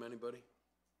comments from anybody?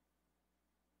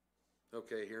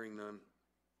 Okay, hearing none.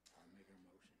 I'll make a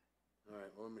motion. All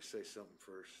right, well, let me say something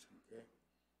first. Okay.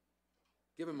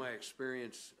 Given my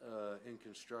experience in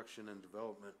construction and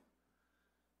development,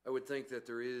 I would think that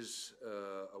there is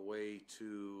a way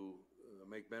to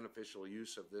make beneficial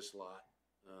use of this lot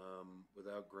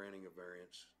without granting a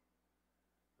variance.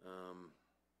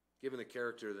 Given the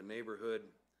character of the neighborhood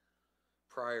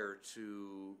prior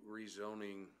to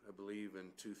rezoning, I believe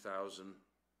in 2000,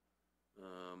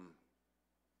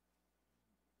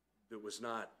 it was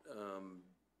not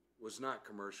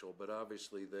commercial, but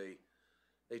obviously they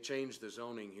changed the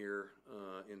zoning here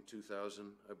in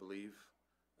 2000, I believe.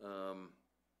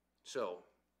 So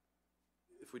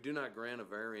if we do not grant a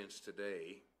variance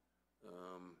today,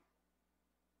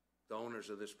 the owners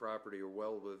of this property are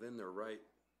well within their right,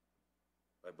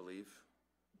 I believe,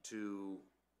 to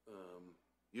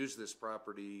use this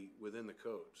property within the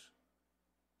codes.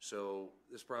 So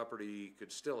this property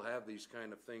could still have these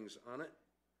kind of things on it.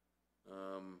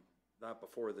 Not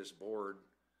before this board,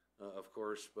 of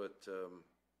course, but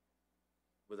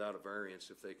without a variance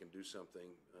if they can do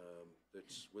something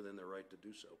that's within their right to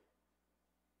do so.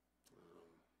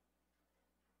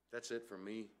 That's it from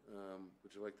me.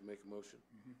 Would you like to make a motion?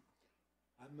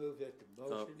 I move that the Oh,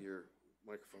 motion, your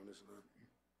microphone isn't on.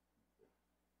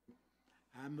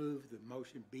 I move the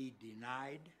motion be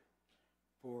denied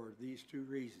for these two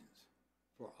reasons.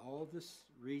 For all the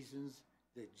reasons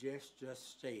that Jess just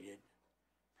stated,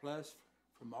 plus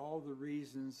from all the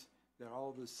reasons that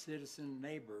all the citizen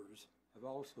neighbors have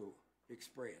also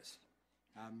expressed.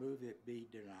 I move it be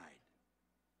denied.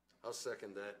 I'll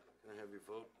second that. Can I have your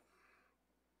vote?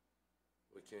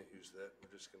 We can't use that.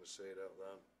 We're just going to say it out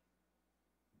loud.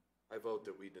 I vote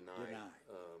that we deny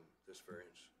this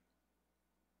variance.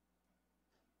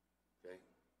 Okay.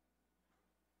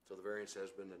 So the variance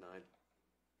has been denied.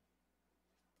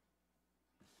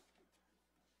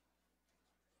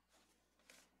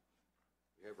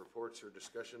 You have reports or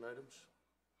discussion items?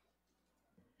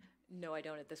 No, I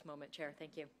don't at this moment, Chair.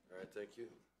 Thank you. All right, thank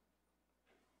you.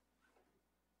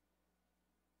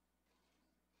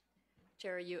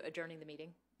 Chair, are you adjourning the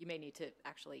meeting? You may need to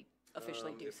actually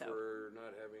officially do so. If we're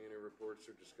not having any reports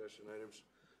or discussion items,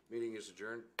 meeting is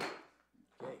adjourned.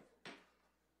 Okay.